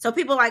 So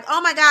people are like,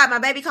 oh my God, my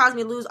baby caused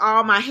me to lose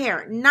all my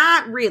hair.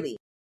 Not really.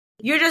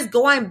 You're just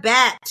going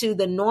back to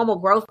the normal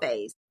growth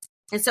phase.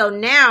 And so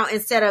now,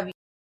 instead of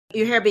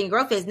your hair being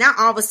growth phase, now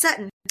all of a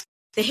sudden,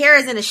 the hair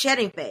is in a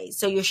shedding phase.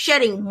 So you're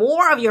shedding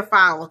more of your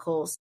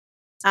follicles.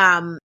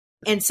 And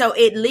so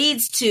it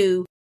leads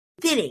to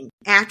thinning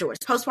afterwards,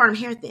 postpartum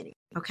hair thinning.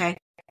 Okay.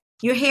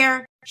 Your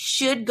hair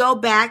should go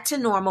back to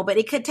normal, but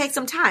it could take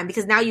some time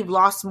because now you've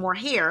lost more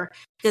hair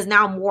because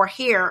now more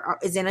hair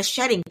is in a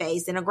shedding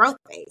phase than a growth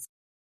phase.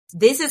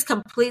 This is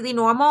completely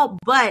normal,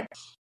 but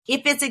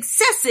if it's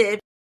excessive,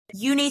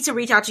 you need to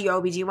reach out to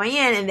your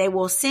OBGYN and they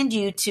will send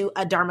you to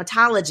a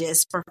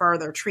dermatologist for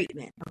further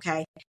treatment.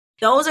 Okay.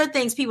 Those are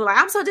things people are like,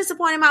 I'm so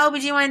disappointed my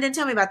OBGYN didn't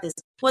tell me about this.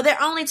 Well,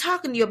 they're only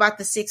talking to you about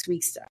the 6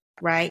 week stuff,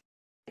 right?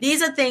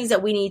 These are things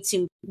that we need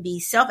to be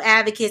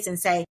self-advocates and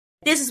say,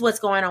 this is what's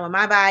going on with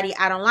my body.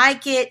 I don't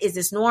like it. Is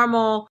this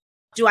normal?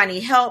 Do I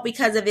need help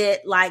because of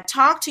it? Like,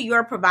 talk to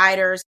your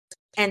providers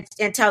and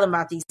tell them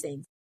about these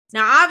things.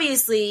 Now,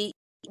 obviously,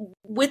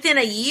 within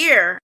a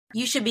year,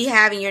 you should be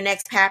having your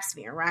next pap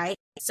smear, right?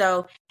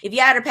 So if you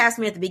had a pap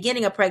smear at the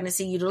beginning of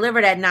pregnancy, you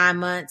delivered at 9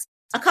 months.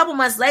 A couple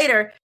months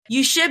later,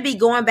 you should be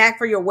going back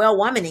for your well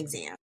woman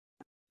exam.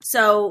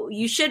 So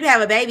you should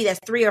have a baby that's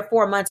 3 or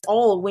 4 months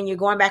old when you're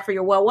going back for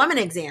your well woman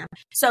exam.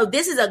 So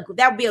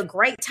that would be a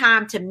great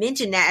time to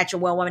mention that at your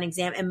well woman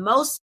exam. And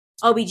most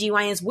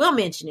OBGYNs will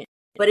mention it.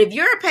 But if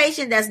you're a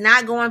patient that's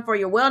not going for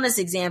your wellness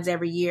exams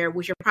every year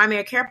with your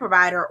primary care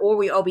provider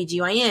or your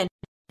OBGYN,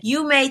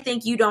 you may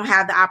think you don't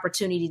have the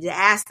opportunity to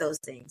ask those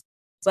things.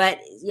 But,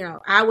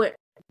 I would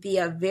be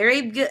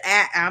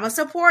I'm a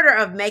supporter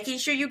of making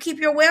sure you keep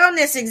your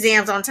wellness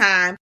exams on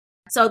time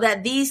so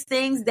that these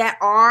things that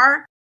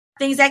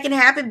can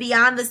happen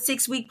beyond the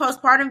 6-week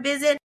postpartum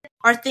visit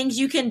are things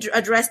you can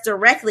address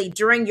directly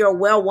during your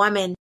well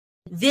woman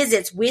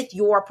visits with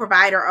your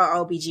provider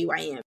or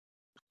OBGYN.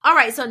 All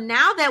right, so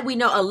now that we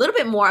know a little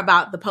bit more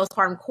about the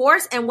postpartum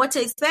course and what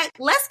to expect,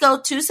 let's go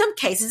to some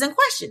cases and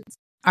questions.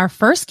 Our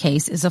first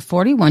case is a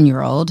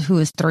 41-year-old who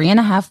is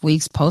 3.5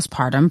 weeks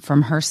postpartum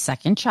from her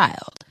second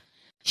child.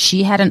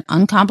 She had an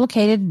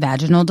uncomplicated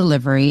vaginal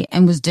delivery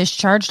and was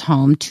discharged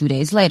home 2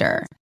 days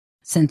later.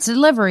 Since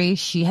delivery,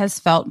 she has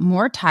felt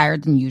more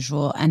tired than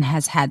usual and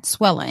has had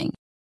swelling.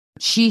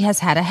 She has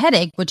had a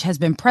headache, which has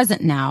been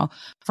present now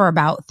for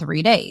about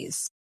 3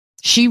 days.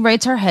 She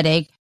rates her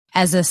headache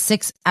as a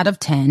 6 out of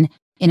 10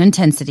 in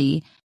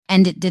intensity,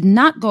 and it did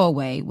not go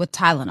away with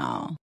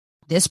Tylenol.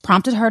 This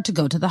prompted her to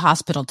go to the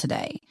hospital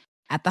today.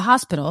 At the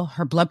hospital,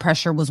 her blood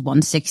pressure was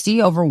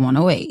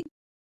 160/108.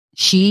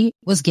 She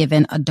was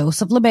given a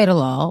dose of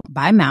labetalol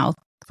by mouth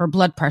for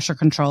blood pressure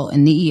control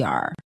in the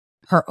ER.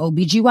 Her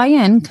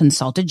OBGYN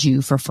consulted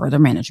you for further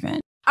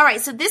management. All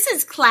right, so this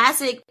is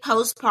classic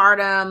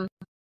postpartum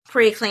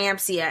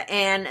preeclampsia.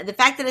 And the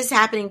fact that it's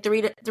happening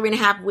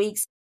 3.5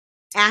 weeks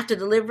after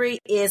delivery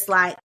is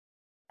like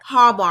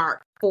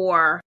hallmark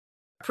for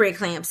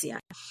preeclampsia.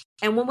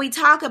 And when we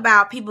talk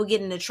about people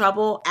getting into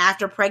trouble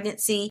after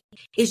pregnancy,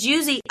 it's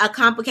usually a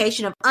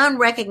complication of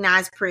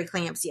unrecognized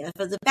preeclampsia.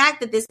 For the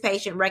fact that this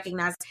patient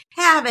recognized,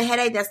 hey, I have a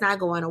headache that's not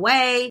going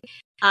away,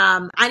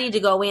 I need to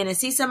go in and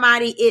see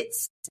somebody,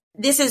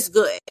 this is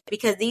good,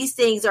 because these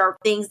things are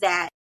things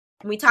that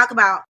when we talk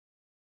about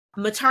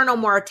maternal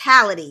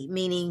mortality,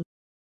 meaning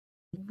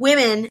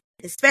women,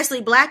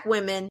 especially Black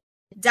women,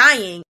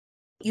 dying,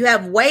 you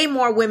have way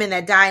more women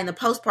that die in the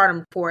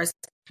postpartum course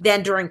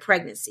than during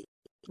pregnancy.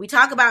 We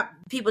talk about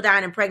people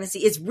dying in pregnancy.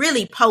 It's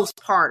really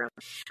postpartum.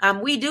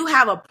 We do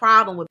have a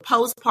problem with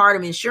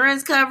postpartum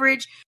insurance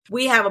coverage.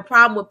 We have a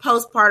problem with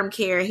postpartum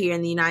care here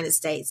in the United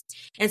States.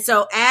 And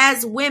so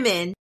as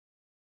women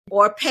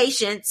or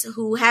patients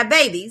who have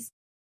babies,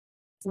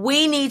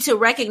 we need to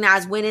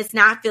recognize when it's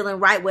not feeling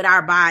right with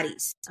our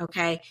bodies.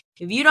 Okay.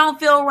 If you don't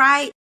feel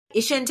right,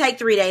 it shouldn't take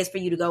 3 days for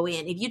you to go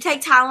in. If you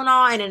take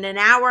Tylenol and in an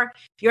hour,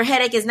 your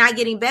headache is not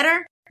getting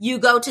better, you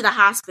go to the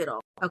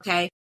hospital.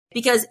 Okay.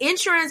 Because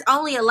insurance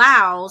only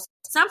allows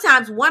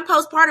sometimes one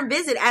postpartum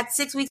visit at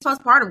 6 weeks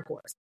postpartum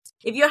course.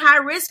 If you're high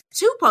risk,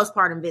 2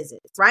 postpartum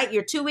visits, right?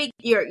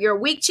 Your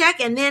week check,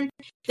 and then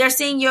they're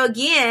seeing you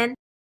again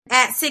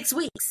at 6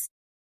 weeks.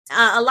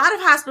 A lot of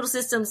hospital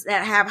systems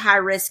that have high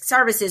risk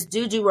services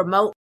do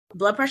remote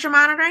blood pressure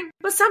monitoring,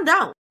 but some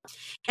don't.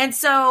 And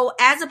so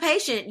as a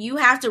patient, you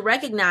have to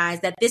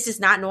recognize that this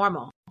is not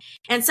normal.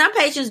 And some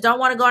patients don't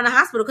want to go in the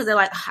hospital because they're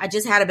like, I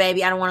just had a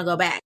baby, I don't want to go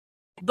back.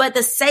 But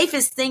the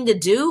safest thing to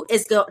do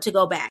is to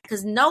go back,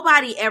 because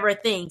nobody ever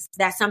thinks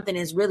that something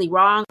is really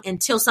wrong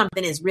until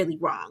something is really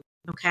wrong.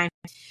 Okay.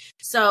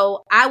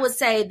 So I would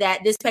say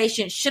that this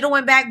patient should have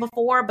went back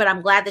before, but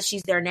I'm glad that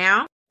she's there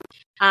now.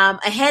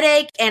 A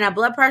headache and a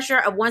blood pressure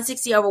of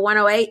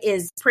 160/108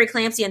 is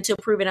preeclampsia until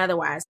proven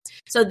otherwise.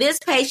 So this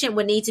patient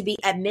would need to be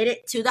admitted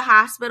to the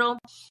hospital.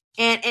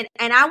 And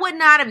I would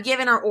not have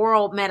given her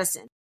oral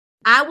medicine.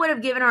 I would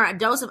have given her a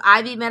dose of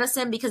IV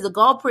medicine, because the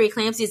goal of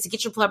preeclampsia is to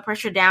get your blood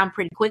pressure down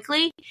pretty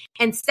quickly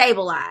and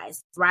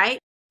stabilize, right?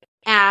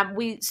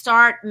 We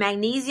start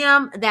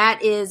magnesium,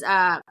 that is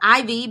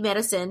IV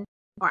medicine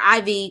or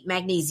IV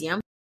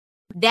magnesium.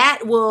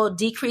 That will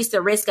decrease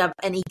the risk of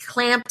an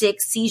eclamptic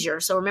seizure.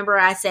 So remember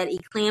I said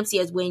eclampsia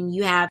is when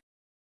you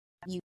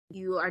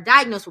are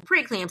diagnosed with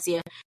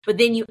preeclampsia, but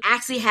then you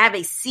actually have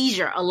a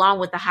seizure along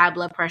with the high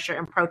blood pressure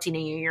and protein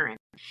in your urine.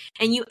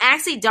 And you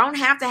actually don't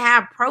have to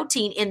have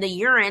protein in the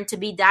urine to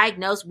be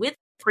diagnosed with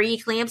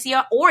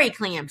preeclampsia or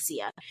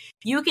eclampsia.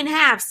 You can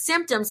have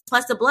symptoms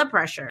plus the blood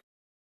pressure.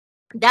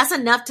 That's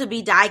enough to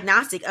be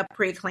diagnostic of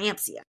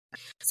preeclampsia.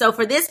 So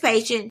for this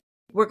patient,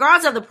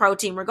 regardless of the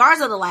protein,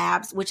 regardless of the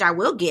labs, which I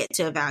will get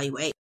to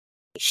evaluate,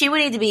 she would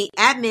need to be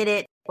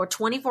admitted for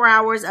 24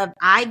 hours of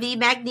IV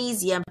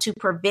magnesium to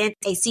prevent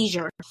a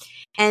seizure.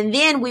 And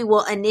then we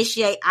will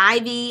initiate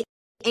IV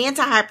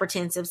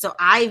antihypertensive, so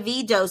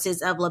IV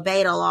doses of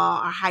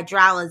labetalol or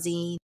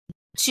hydralazine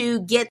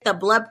to get the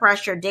blood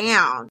pressure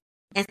down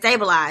and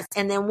stabilize.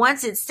 And then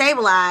once it's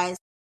stabilized,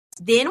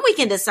 then we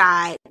can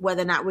decide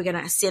whether or not we're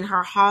going to send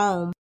her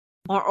home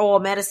on oral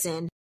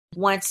medicine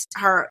once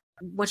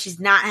she's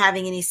not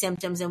having any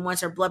symptoms and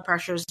once her blood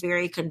pressure is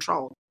very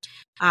controlled.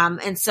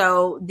 And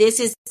so this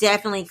is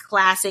definitely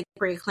classic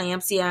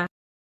preeclampsia.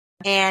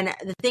 And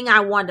the thing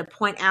I wanted to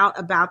point out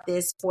about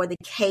this for the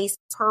case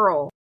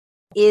Pearl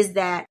is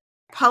that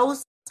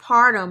post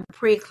postpartum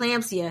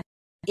preeclampsia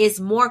is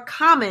more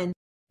common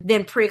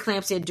than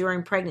preeclampsia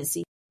during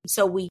pregnancy.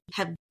 So we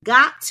have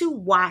got to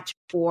watch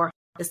for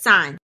the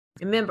signs.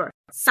 Remember,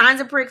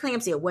 signs of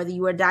preeclampsia, whether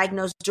you are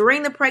diagnosed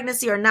during the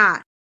pregnancy or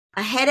not,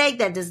 a headache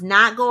that does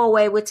not go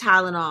away with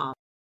Tylenol,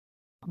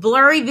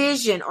 blurry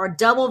vision or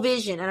double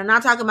vision. And I'm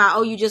not talking about,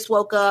 oh, you just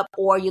woke up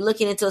or you're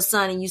looking into the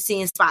sun and you're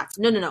seeing spots.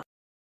 No.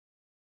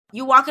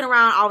 You're walking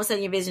around, all of a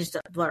sudden your vision's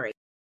blurry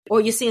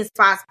or you're seeing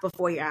spots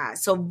before your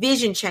eyes. So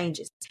vision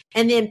changes.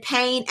 And then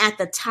pain at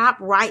the top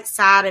right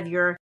side of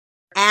your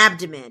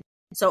abdomen.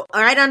 So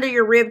right under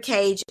your rib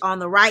cage on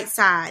the right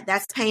side,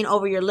 that's pain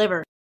over your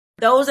liver.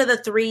 Those are the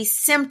 3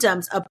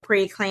 symptoms of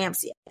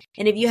preeclampsia.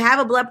 And if you have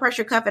a blood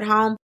pressure cuff at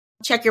home,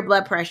 check your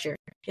blood pressure.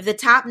 If the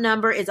top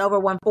number is over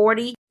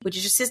 140, which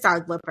is your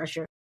systolic blood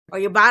pressure, or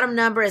your bottom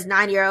number is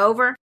 90 or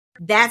over,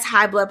 that's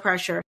high blood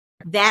pressure.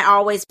 That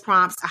always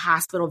prompts a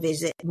hospital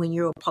visit when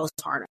you're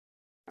postpartum.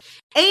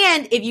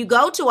 And if you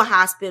go to a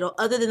hospital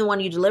other than the one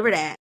you delivered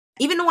at,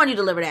 even the one you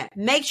delivered at,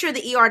 make sure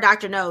the ER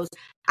doctor knows,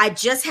 I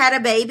just had a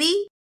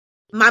baby,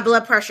 my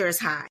blood pressure is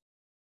high.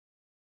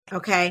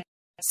 Okay?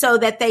 So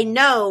that they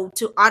know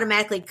to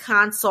automatically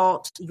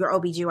consult your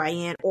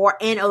OBGYN or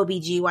an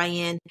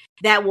OBGYN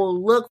that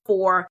will look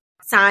for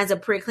signs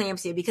of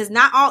preeclampsia, because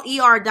not all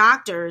ER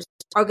doctors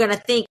are going to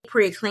think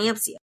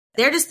preeclampsia.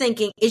 They're just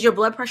thinking, is your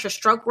blood pressure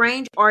stroke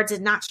range or is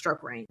it not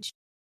stroke range?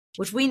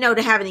 Which we know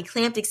to have an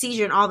eclamptic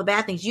seizure and all the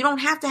bad things, you don't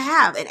have to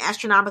have an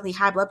astronomically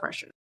high blood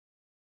pressure.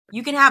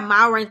 You can have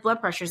mild range blood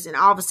pressures and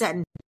all of a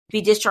sudden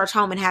be discharged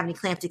home and have an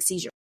eclamptic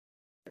seizure.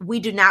 We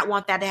do not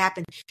want that to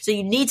happen. So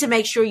you need to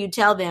make sure you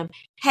tell them,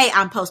 hey,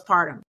 I'm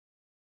postpartum.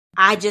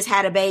 I just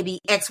had a baby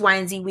X, Y,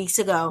 and Z weeks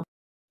ago.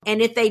 And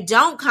if they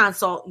don't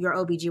consult your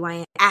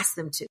OBGYN, ask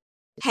them to.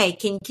 Hey,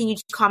 can you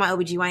call my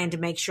OBGYN to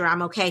make sure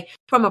I'm okay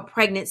from a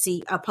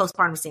pregnancy, a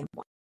postpartum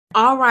standpoint?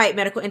 All right,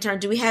 medical intern,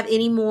 do we have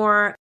any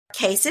more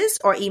cases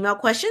or email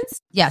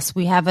questions? Yes,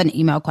 we have an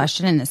email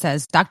question and it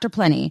says, Dr.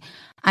 Plenty,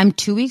 I'm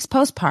 2 weeks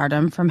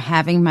postpartum from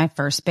having my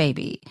first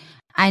baby.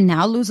 I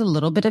now lose a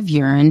little bit of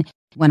urine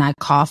when I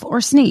cough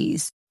or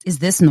sneeze. Is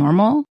this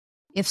normal?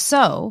 If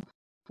so,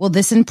 will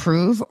this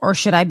improve or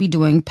should I be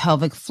doing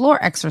pelvic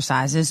floor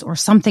exercises or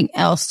something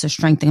else to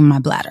strengthen my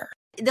bladder?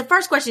 The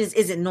first question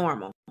is it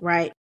normal,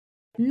 right?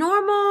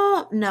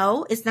 Normal?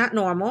 No, it's not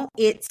normal.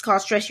 It's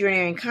called stress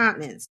urinary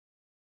incontinence.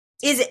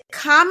 Is it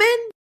common?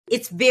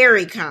 It's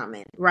very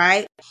common,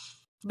 right?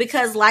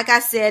 Because like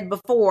I said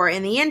before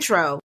in the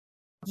intro,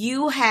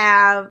 you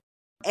have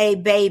a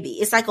baby.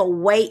 It's like a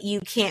weight you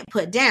can't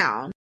put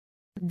down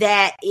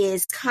that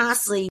is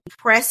constantly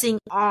pressing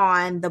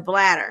on the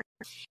bladder.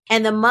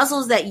 And the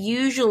muscles that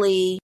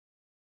usually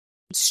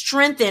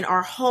strengthen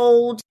or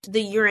hold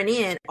the urine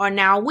in are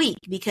now weak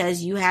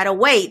because you had a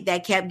weight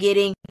that kept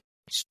getting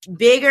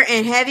bigger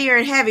and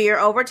heavier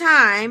over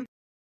time.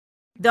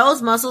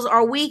 Those muscles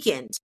are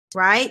weakened,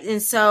 right?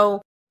 And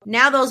so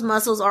now those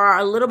muscles are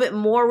a little bit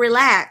more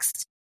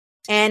relaxed.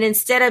 And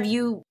instead of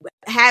you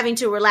having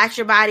to relax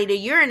your body to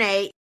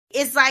urinate,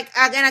 it's like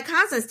in a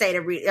constant state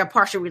of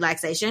partial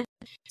relaxation.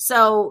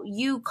 So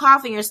you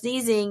coughing or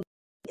sneezing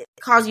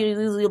cause you to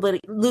lose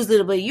a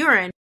little bit of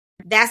urine.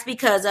 That's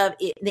because of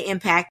the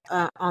impact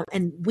on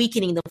and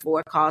weakening the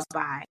floor caused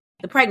by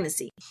the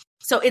pregnancy.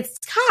 So it's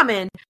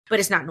common, but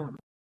it's not normal.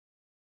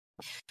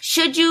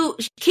 Should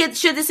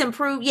this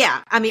improve?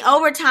 Yeah. I mean,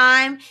 over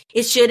time,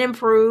 it should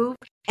improve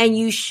and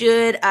you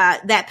should,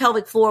 that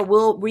pelvic floor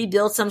will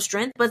rebuild some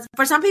strength, but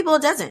for some people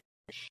it doesn't.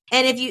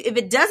 And if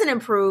it doesn't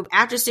improve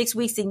after 6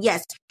 weeks, then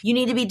yes, you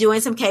need to be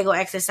doing some Kegel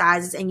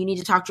exercises and you need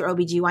to talk to your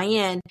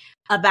OBGYN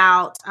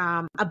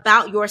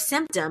about your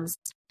symptoms,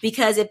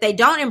 because if they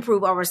don't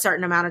improve over a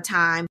certain amount of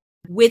time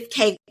with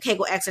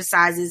Kegel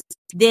exercises,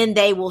 then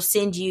they will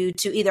send you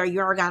to either a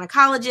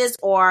urogynecologist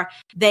or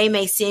they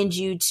may send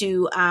you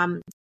to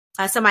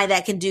somebody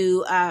that can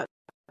do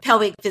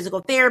pelvic physical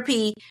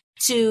therapy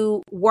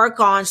to work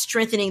on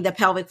strengthening the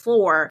pelvic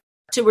floor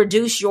to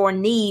reduce your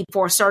need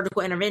for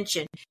surgical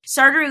intervention.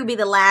 Surgery would be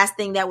the last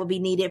thing that would be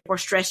needed for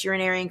stress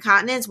urinary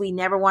incontinence. We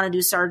never want to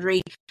do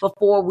surgery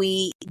before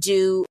we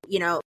do,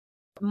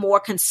 more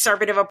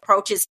conservative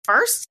approaches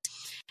first.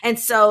 And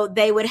so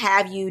they would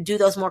have you do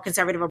those more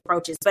conservative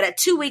approaches. But at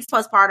 2 weeks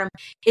postpartum,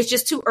 it's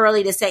just too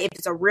early to say if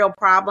it's a real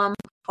problem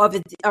or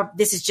if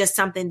this is just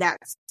something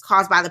that's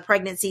caused by the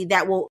pregnancy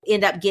that will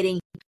end up getting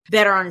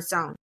better on its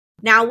own.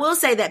 Now, I will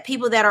say that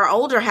people that are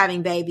older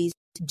having babies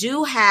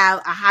do have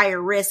a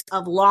higher risk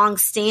of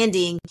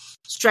long-standing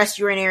stress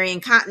urinary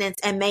incontinence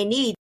and may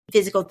need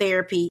physical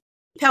therapy,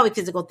 pelvic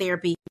physical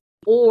therapy,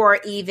 or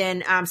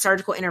even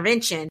surgical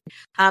intervention.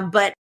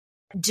 But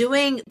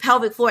doing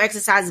pelvic floor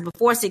exercises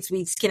before 6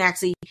 weeks can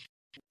actually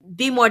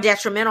be more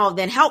detrimental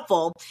than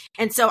helpful.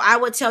 And so I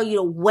would tell you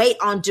to wait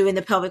on doing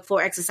the pelvic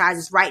floor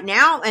exercises right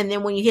now. And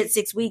then when you hit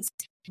 6 weeks,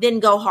 then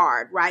go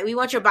hard, right? We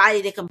want your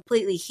body to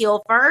completely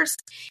heal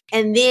first.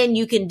 And then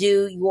you can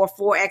do your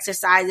floor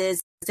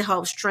exercises to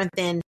help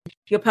strengthen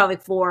your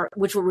pelvic floor,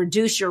 which will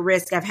reduce your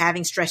risk of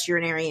having stress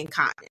urinary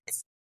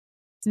incontinence.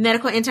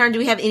 Medical intern, do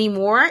we have any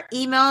more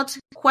emailed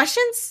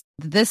questions?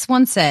 This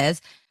one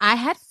says, I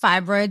had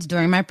fibroids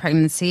during my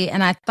pregnancy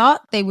and I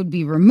thought they would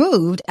be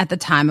removed at the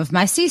time of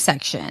my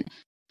C-section.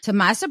 To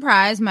my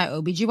surprise, my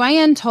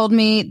OBGYN told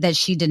me that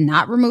she did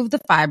not remove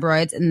the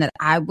fibroids and that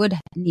I would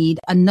need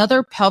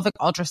another pelvic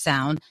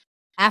ultrasound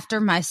after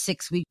my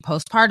 6-week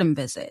postpartum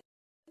visit.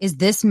 Is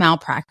this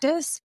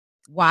malpractice?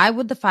 Why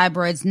would the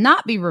fibroids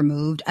not be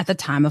removed at the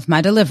time of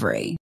my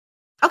delivery?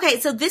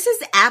 Okay, so this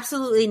is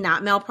absolutely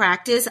not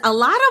malpractice. A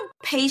lot of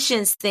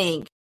patients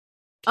think,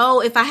 oh,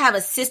 if I have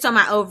a cyst on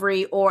my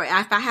ovary or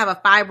if I have a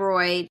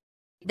fibroid,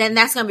 then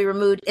that's going to be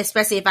removed,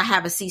 especially if I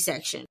have a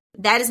C-section.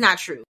 That is not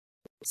true.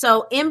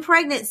 So in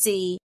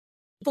pregnancy,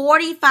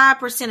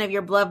 45% of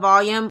your blood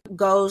volume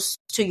goes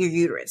to your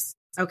uterus,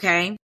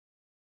 okay?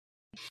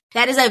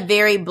 That is a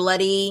very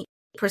bloody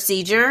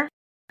procedure,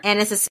 and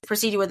it's a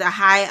procedure with a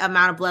high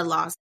amount of blood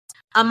loss.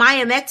 A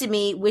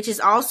myomectomy, which is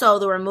also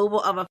the removal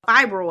of a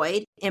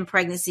fibroid in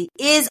pregnancy,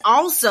 is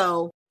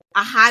also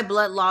a high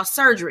blood loss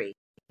surgery.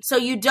 So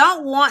you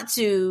don't want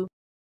to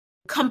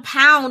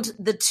compound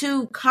the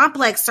two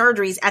complex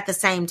surgeries at the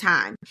same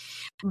time.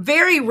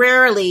 Very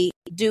rarely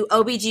do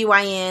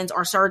OBGYNs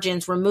or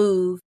surgeons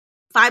remove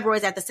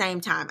fibroids at the same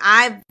time.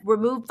 I've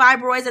removed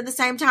fibroids at the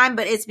same time,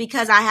 but it's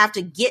because I have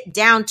to get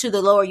down to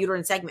the lower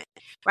uterine segment,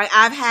 right?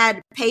 I've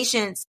had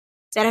patients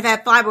that have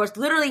had fibroids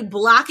literally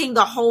blocking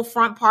the whole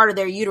front part of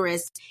their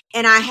uterus,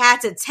 and I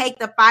had to take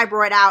the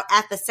fibroid out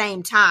at the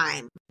same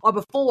time or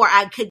before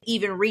I could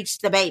even reach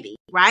the baby,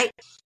 right?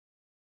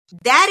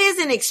 That is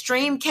an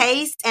extreme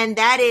case, and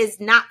that is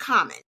not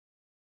common.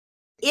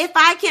 If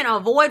I can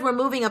avoid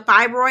removing a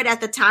fibroid at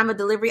the time of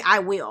delivery, I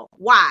will.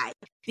 Why?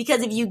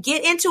 Because if you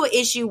get into an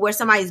issue where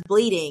somebody's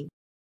bleeding,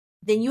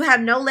 then you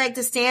have no leg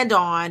to stand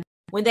on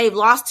when they've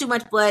lost too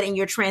much blood and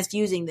you're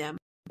transfusing them.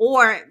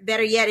 Or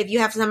better yet, if you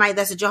have somebody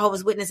that's a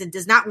Jehovah's Witness and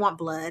does not want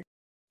blood,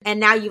 and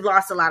now you've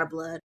lost a lot of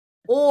blood.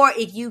 Or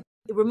if you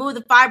remove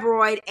the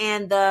fibroid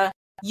and the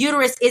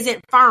uterus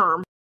isn't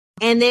firm,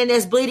 and then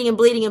there's bleeding and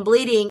bleeding and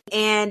bleeding,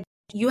 and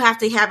you have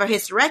to have a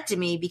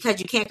hysterectomy because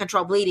you can't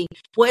control bleeding.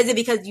 Well, is it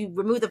because you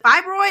removed the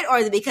fibroid, or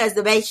is it because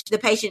the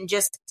patient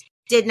just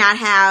did not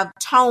have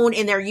tone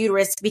in their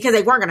uterus because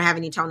they weren't going to have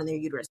any tone in their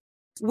uterus?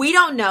 We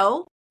don't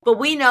know, but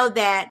we know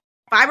that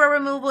fibroid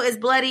removal is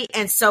bloody,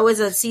 and so is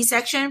a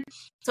C-section.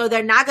 So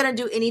they're not going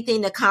to do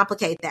anything to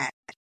complicate that.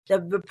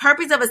 The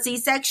purpose of a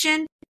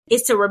C-section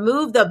is to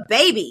remove the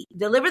baby,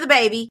 deliver the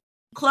baby,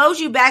 close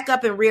you back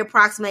up, and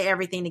reapproximate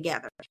everything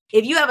together.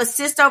 If you have a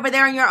cyst over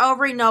there in your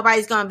ovary,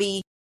 nobody's going to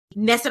be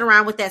messing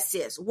around with that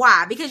cyst.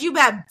 Why? Because you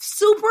have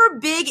super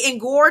big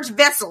engorged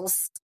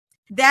vessels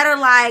that are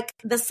like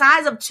the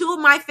size of two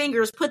of my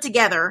fingers put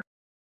together,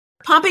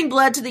 pumping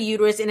blood to the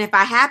uterus. And if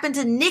I happen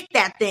to nick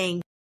that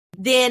thing,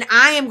 then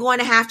I am going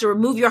to have to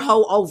remove your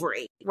whole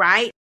ovary,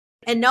 right?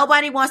 And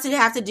nobody wants to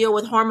have to deal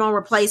with hormone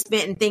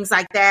replacement and things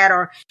like that,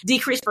 or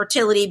decreased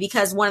fertility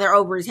because one of their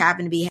ovaries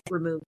happened to be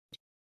removed.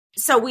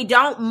 So we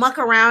don't muck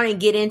around and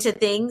get into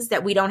things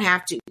that we don't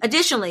have to.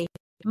 Additionally,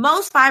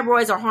 most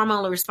fibroids are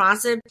hormonally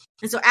responsive.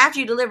 And so after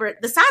you deliver,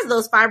 the size of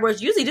those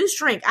fibroids usually do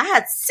shrink. I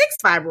had 6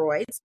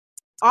 fibroids,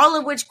 all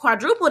of which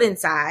quadrupled in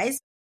size.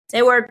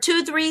 They were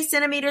 2-3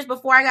 centimeters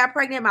before I got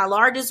pregnant. My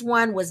largest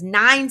one was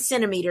 9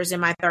 centimeters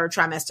in my 3rd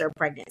trimester of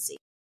pregnancy.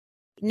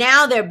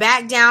 Now they're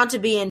back down to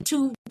being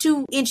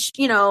 2-inch,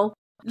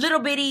 little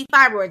bitty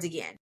fibroids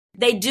again.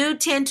 They do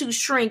tend to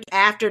shrink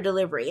after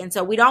delivery. And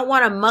so we don't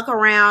want to muck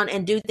around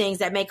and do things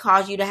that may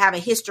cause you to have a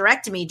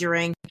hysterectomy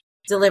during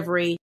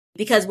delivery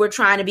because we're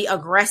trying to be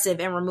aggressive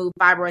and remove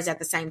fibroids at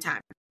the same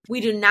time.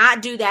 We do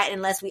not do that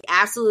unless we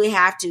absolutely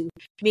have to,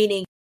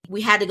 meaning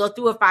we had to go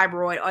through a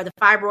fibroid, or the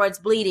fibroid's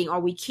bleeding, or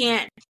we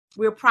can't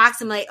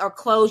reapproximate or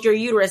close your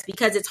uterus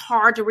because it's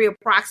hard to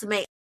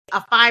reapproximate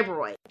a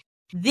fibroid.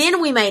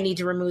 Then we may need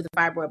to remove the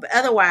fibroid, but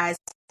otherwise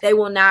they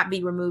will not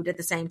be removed at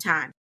the same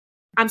time.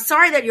 I'm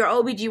sorry that your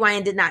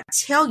OBGYN did not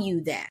tell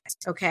you that,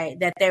 okay,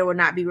 that they will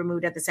not be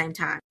removed at the same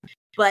time.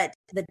 But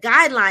the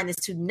guideline is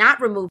to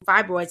not remove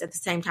fibroids at the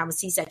same time as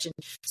C-section.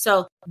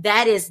 So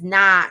that is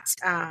not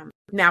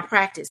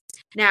malpractice.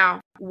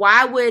 Now,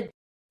 why would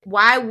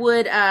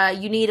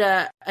you need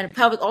a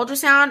pelvic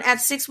ultrasound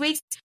at 6 weeks?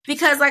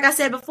 Because like I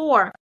said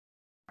before,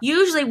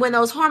 usually when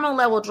those hormone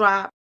levels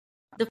drop,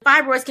 the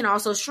fibroids can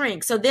also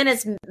shrink. So then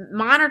it's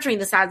monitoring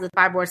the size of the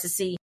fibroids to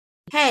see,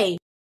 hey,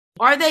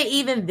 are they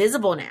even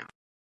visible now?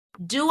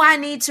 Do I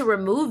need to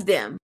remove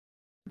them,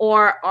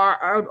 or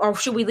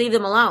should we leave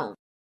them alone?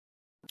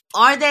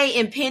 Are they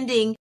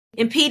impeding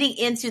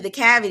into the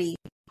cavity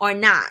or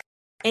not?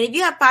 And if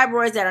you have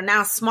fibroids that are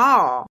now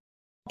small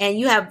and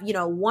you have,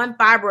 1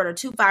 fibroid or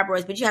 2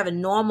 fibroids, but you have a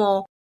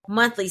normal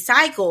monthly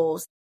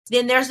cycles,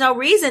 then there's no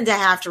reason to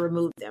have to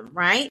remove them,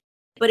 right?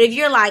 But if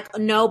you're like,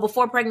 no,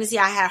 before pregnancy,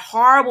 I had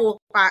horrible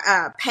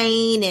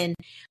pain and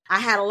I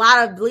had a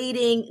lot of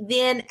bleeding,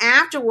 then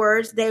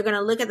afterwards, they're going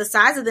to look at the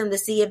size of them to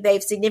see if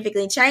they've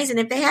significantly changed. And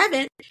if they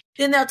haven't,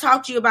 then they'll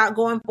talk to you about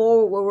going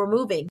forward with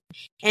removing.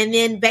 And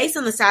then based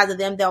on the size of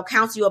them, they'll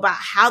counsel you about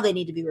how they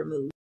need to be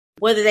removed,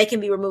 whether they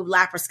can be removed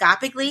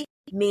laparoscopically,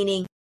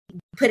 meaning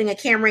putting a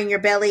camera in your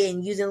belly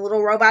and using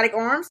little robotic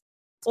arms,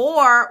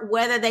 or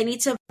whether they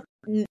need to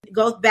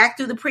go back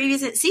through the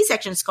previous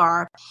C-section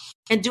scar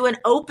and do an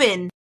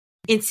open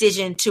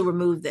incision to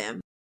remove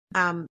them.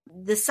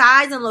 The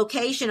size and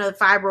location of the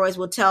fibroids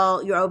will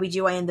tell your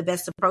OBGYN the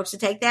best approach to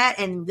take that,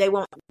 and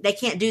they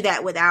can't do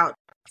that without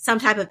some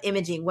type of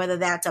imaging, whether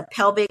that's a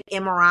pelvic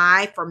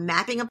MRI for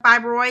mapping of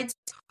fibroids,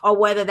 or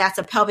whether that's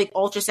a pelvic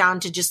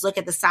ultrasound to just look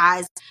at the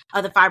size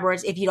of the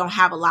fibroids if you don't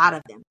have a lot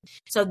of them.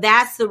 So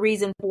that's the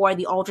reason for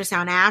the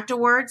ultrasound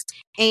afterwards,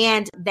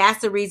 and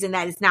that's the reason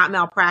that it's not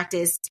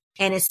malpractice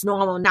and it's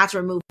normal not to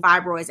remove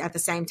fibroids at the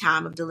same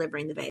time of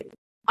delivering the baby.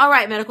 All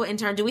right, medical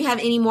intern, do we have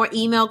any more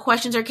email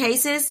questions or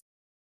cases?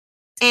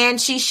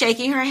 And she's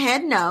shaking her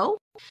head no.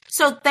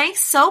 So thanks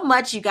so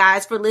much, you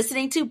guys, for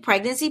listening to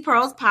Pregnancy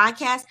Pearls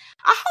podcast.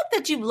 I hope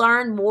that you've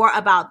learned more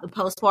about the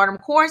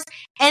postpartum course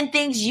and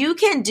things you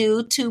can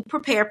do to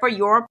prepare for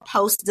your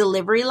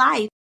post-delivery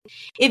life.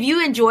 If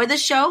you enjoy the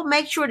show,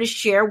 make sure to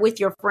share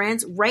with your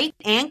friends, rate,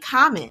 and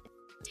comment.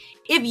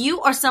 If you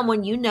or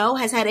someone you know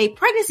has had a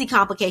pregnancy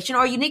complication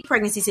or unique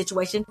pregnancy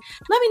situation,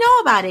 let me know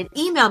about it.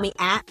 Email me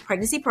at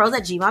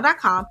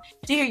pregnancypearls@gmail.com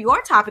to hear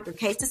your topic or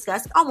case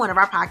discussed on one of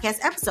our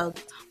podcast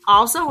episodes.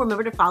 Also,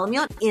 remember to follow me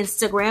on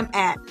Instagram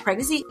at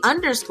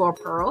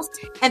pregnancy_pearls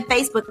and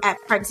Facebook at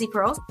Pregnancy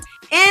Pearls.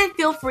 And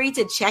feel free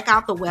to check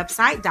out the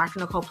website,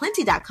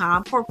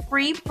 drnicoleplenty.com, for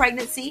free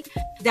pregnancy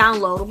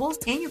downloadables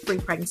and your free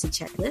pregnancy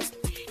checklist.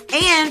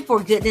 And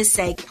for goodness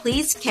sake,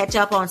 please catch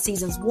up on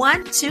seasons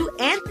 1, 2,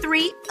 and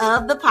 3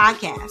 of the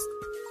podcast.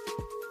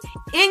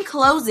 In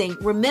closing,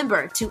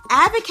 remember to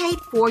advocate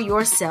for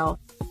yourself.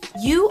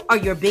 You are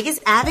your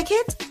biggest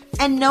advocate,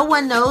 and no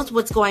one knows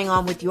what's going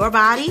on with your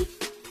body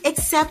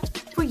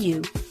except for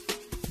you.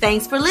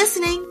 Thanks for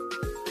listening.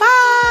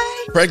 Bye.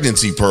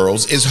 Pregnancy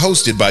Pearls is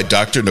hosted by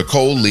Dr.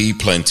 Nicole Lee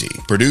Plenty,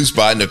 produced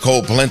by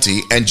Nicole Plenty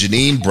and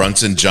Janine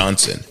Brunson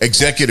Johnson,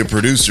 executive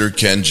producer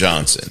Ken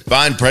Johnson.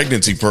 Find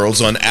Pregnancy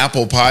Pearls on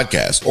Apple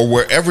Podcasts or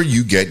wherever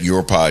you get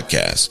your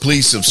podcasts.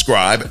 Please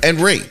subscribe and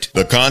rate.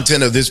 The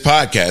content of this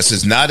podcast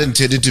is not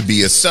intended to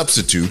be a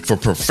substitute for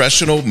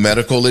professional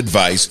medical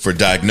advice for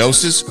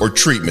diagnosis or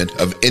treatment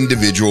of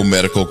individual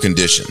medical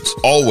conditions.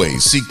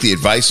 Always seek the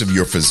advice of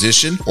your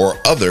physician or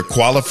other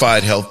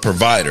qualified health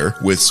provider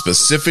with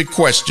specific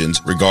questions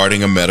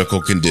regarding a medical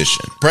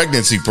condition.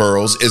 Pregnancy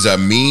Pearls is a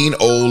Mean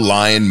Old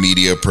Lion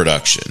Media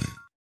production.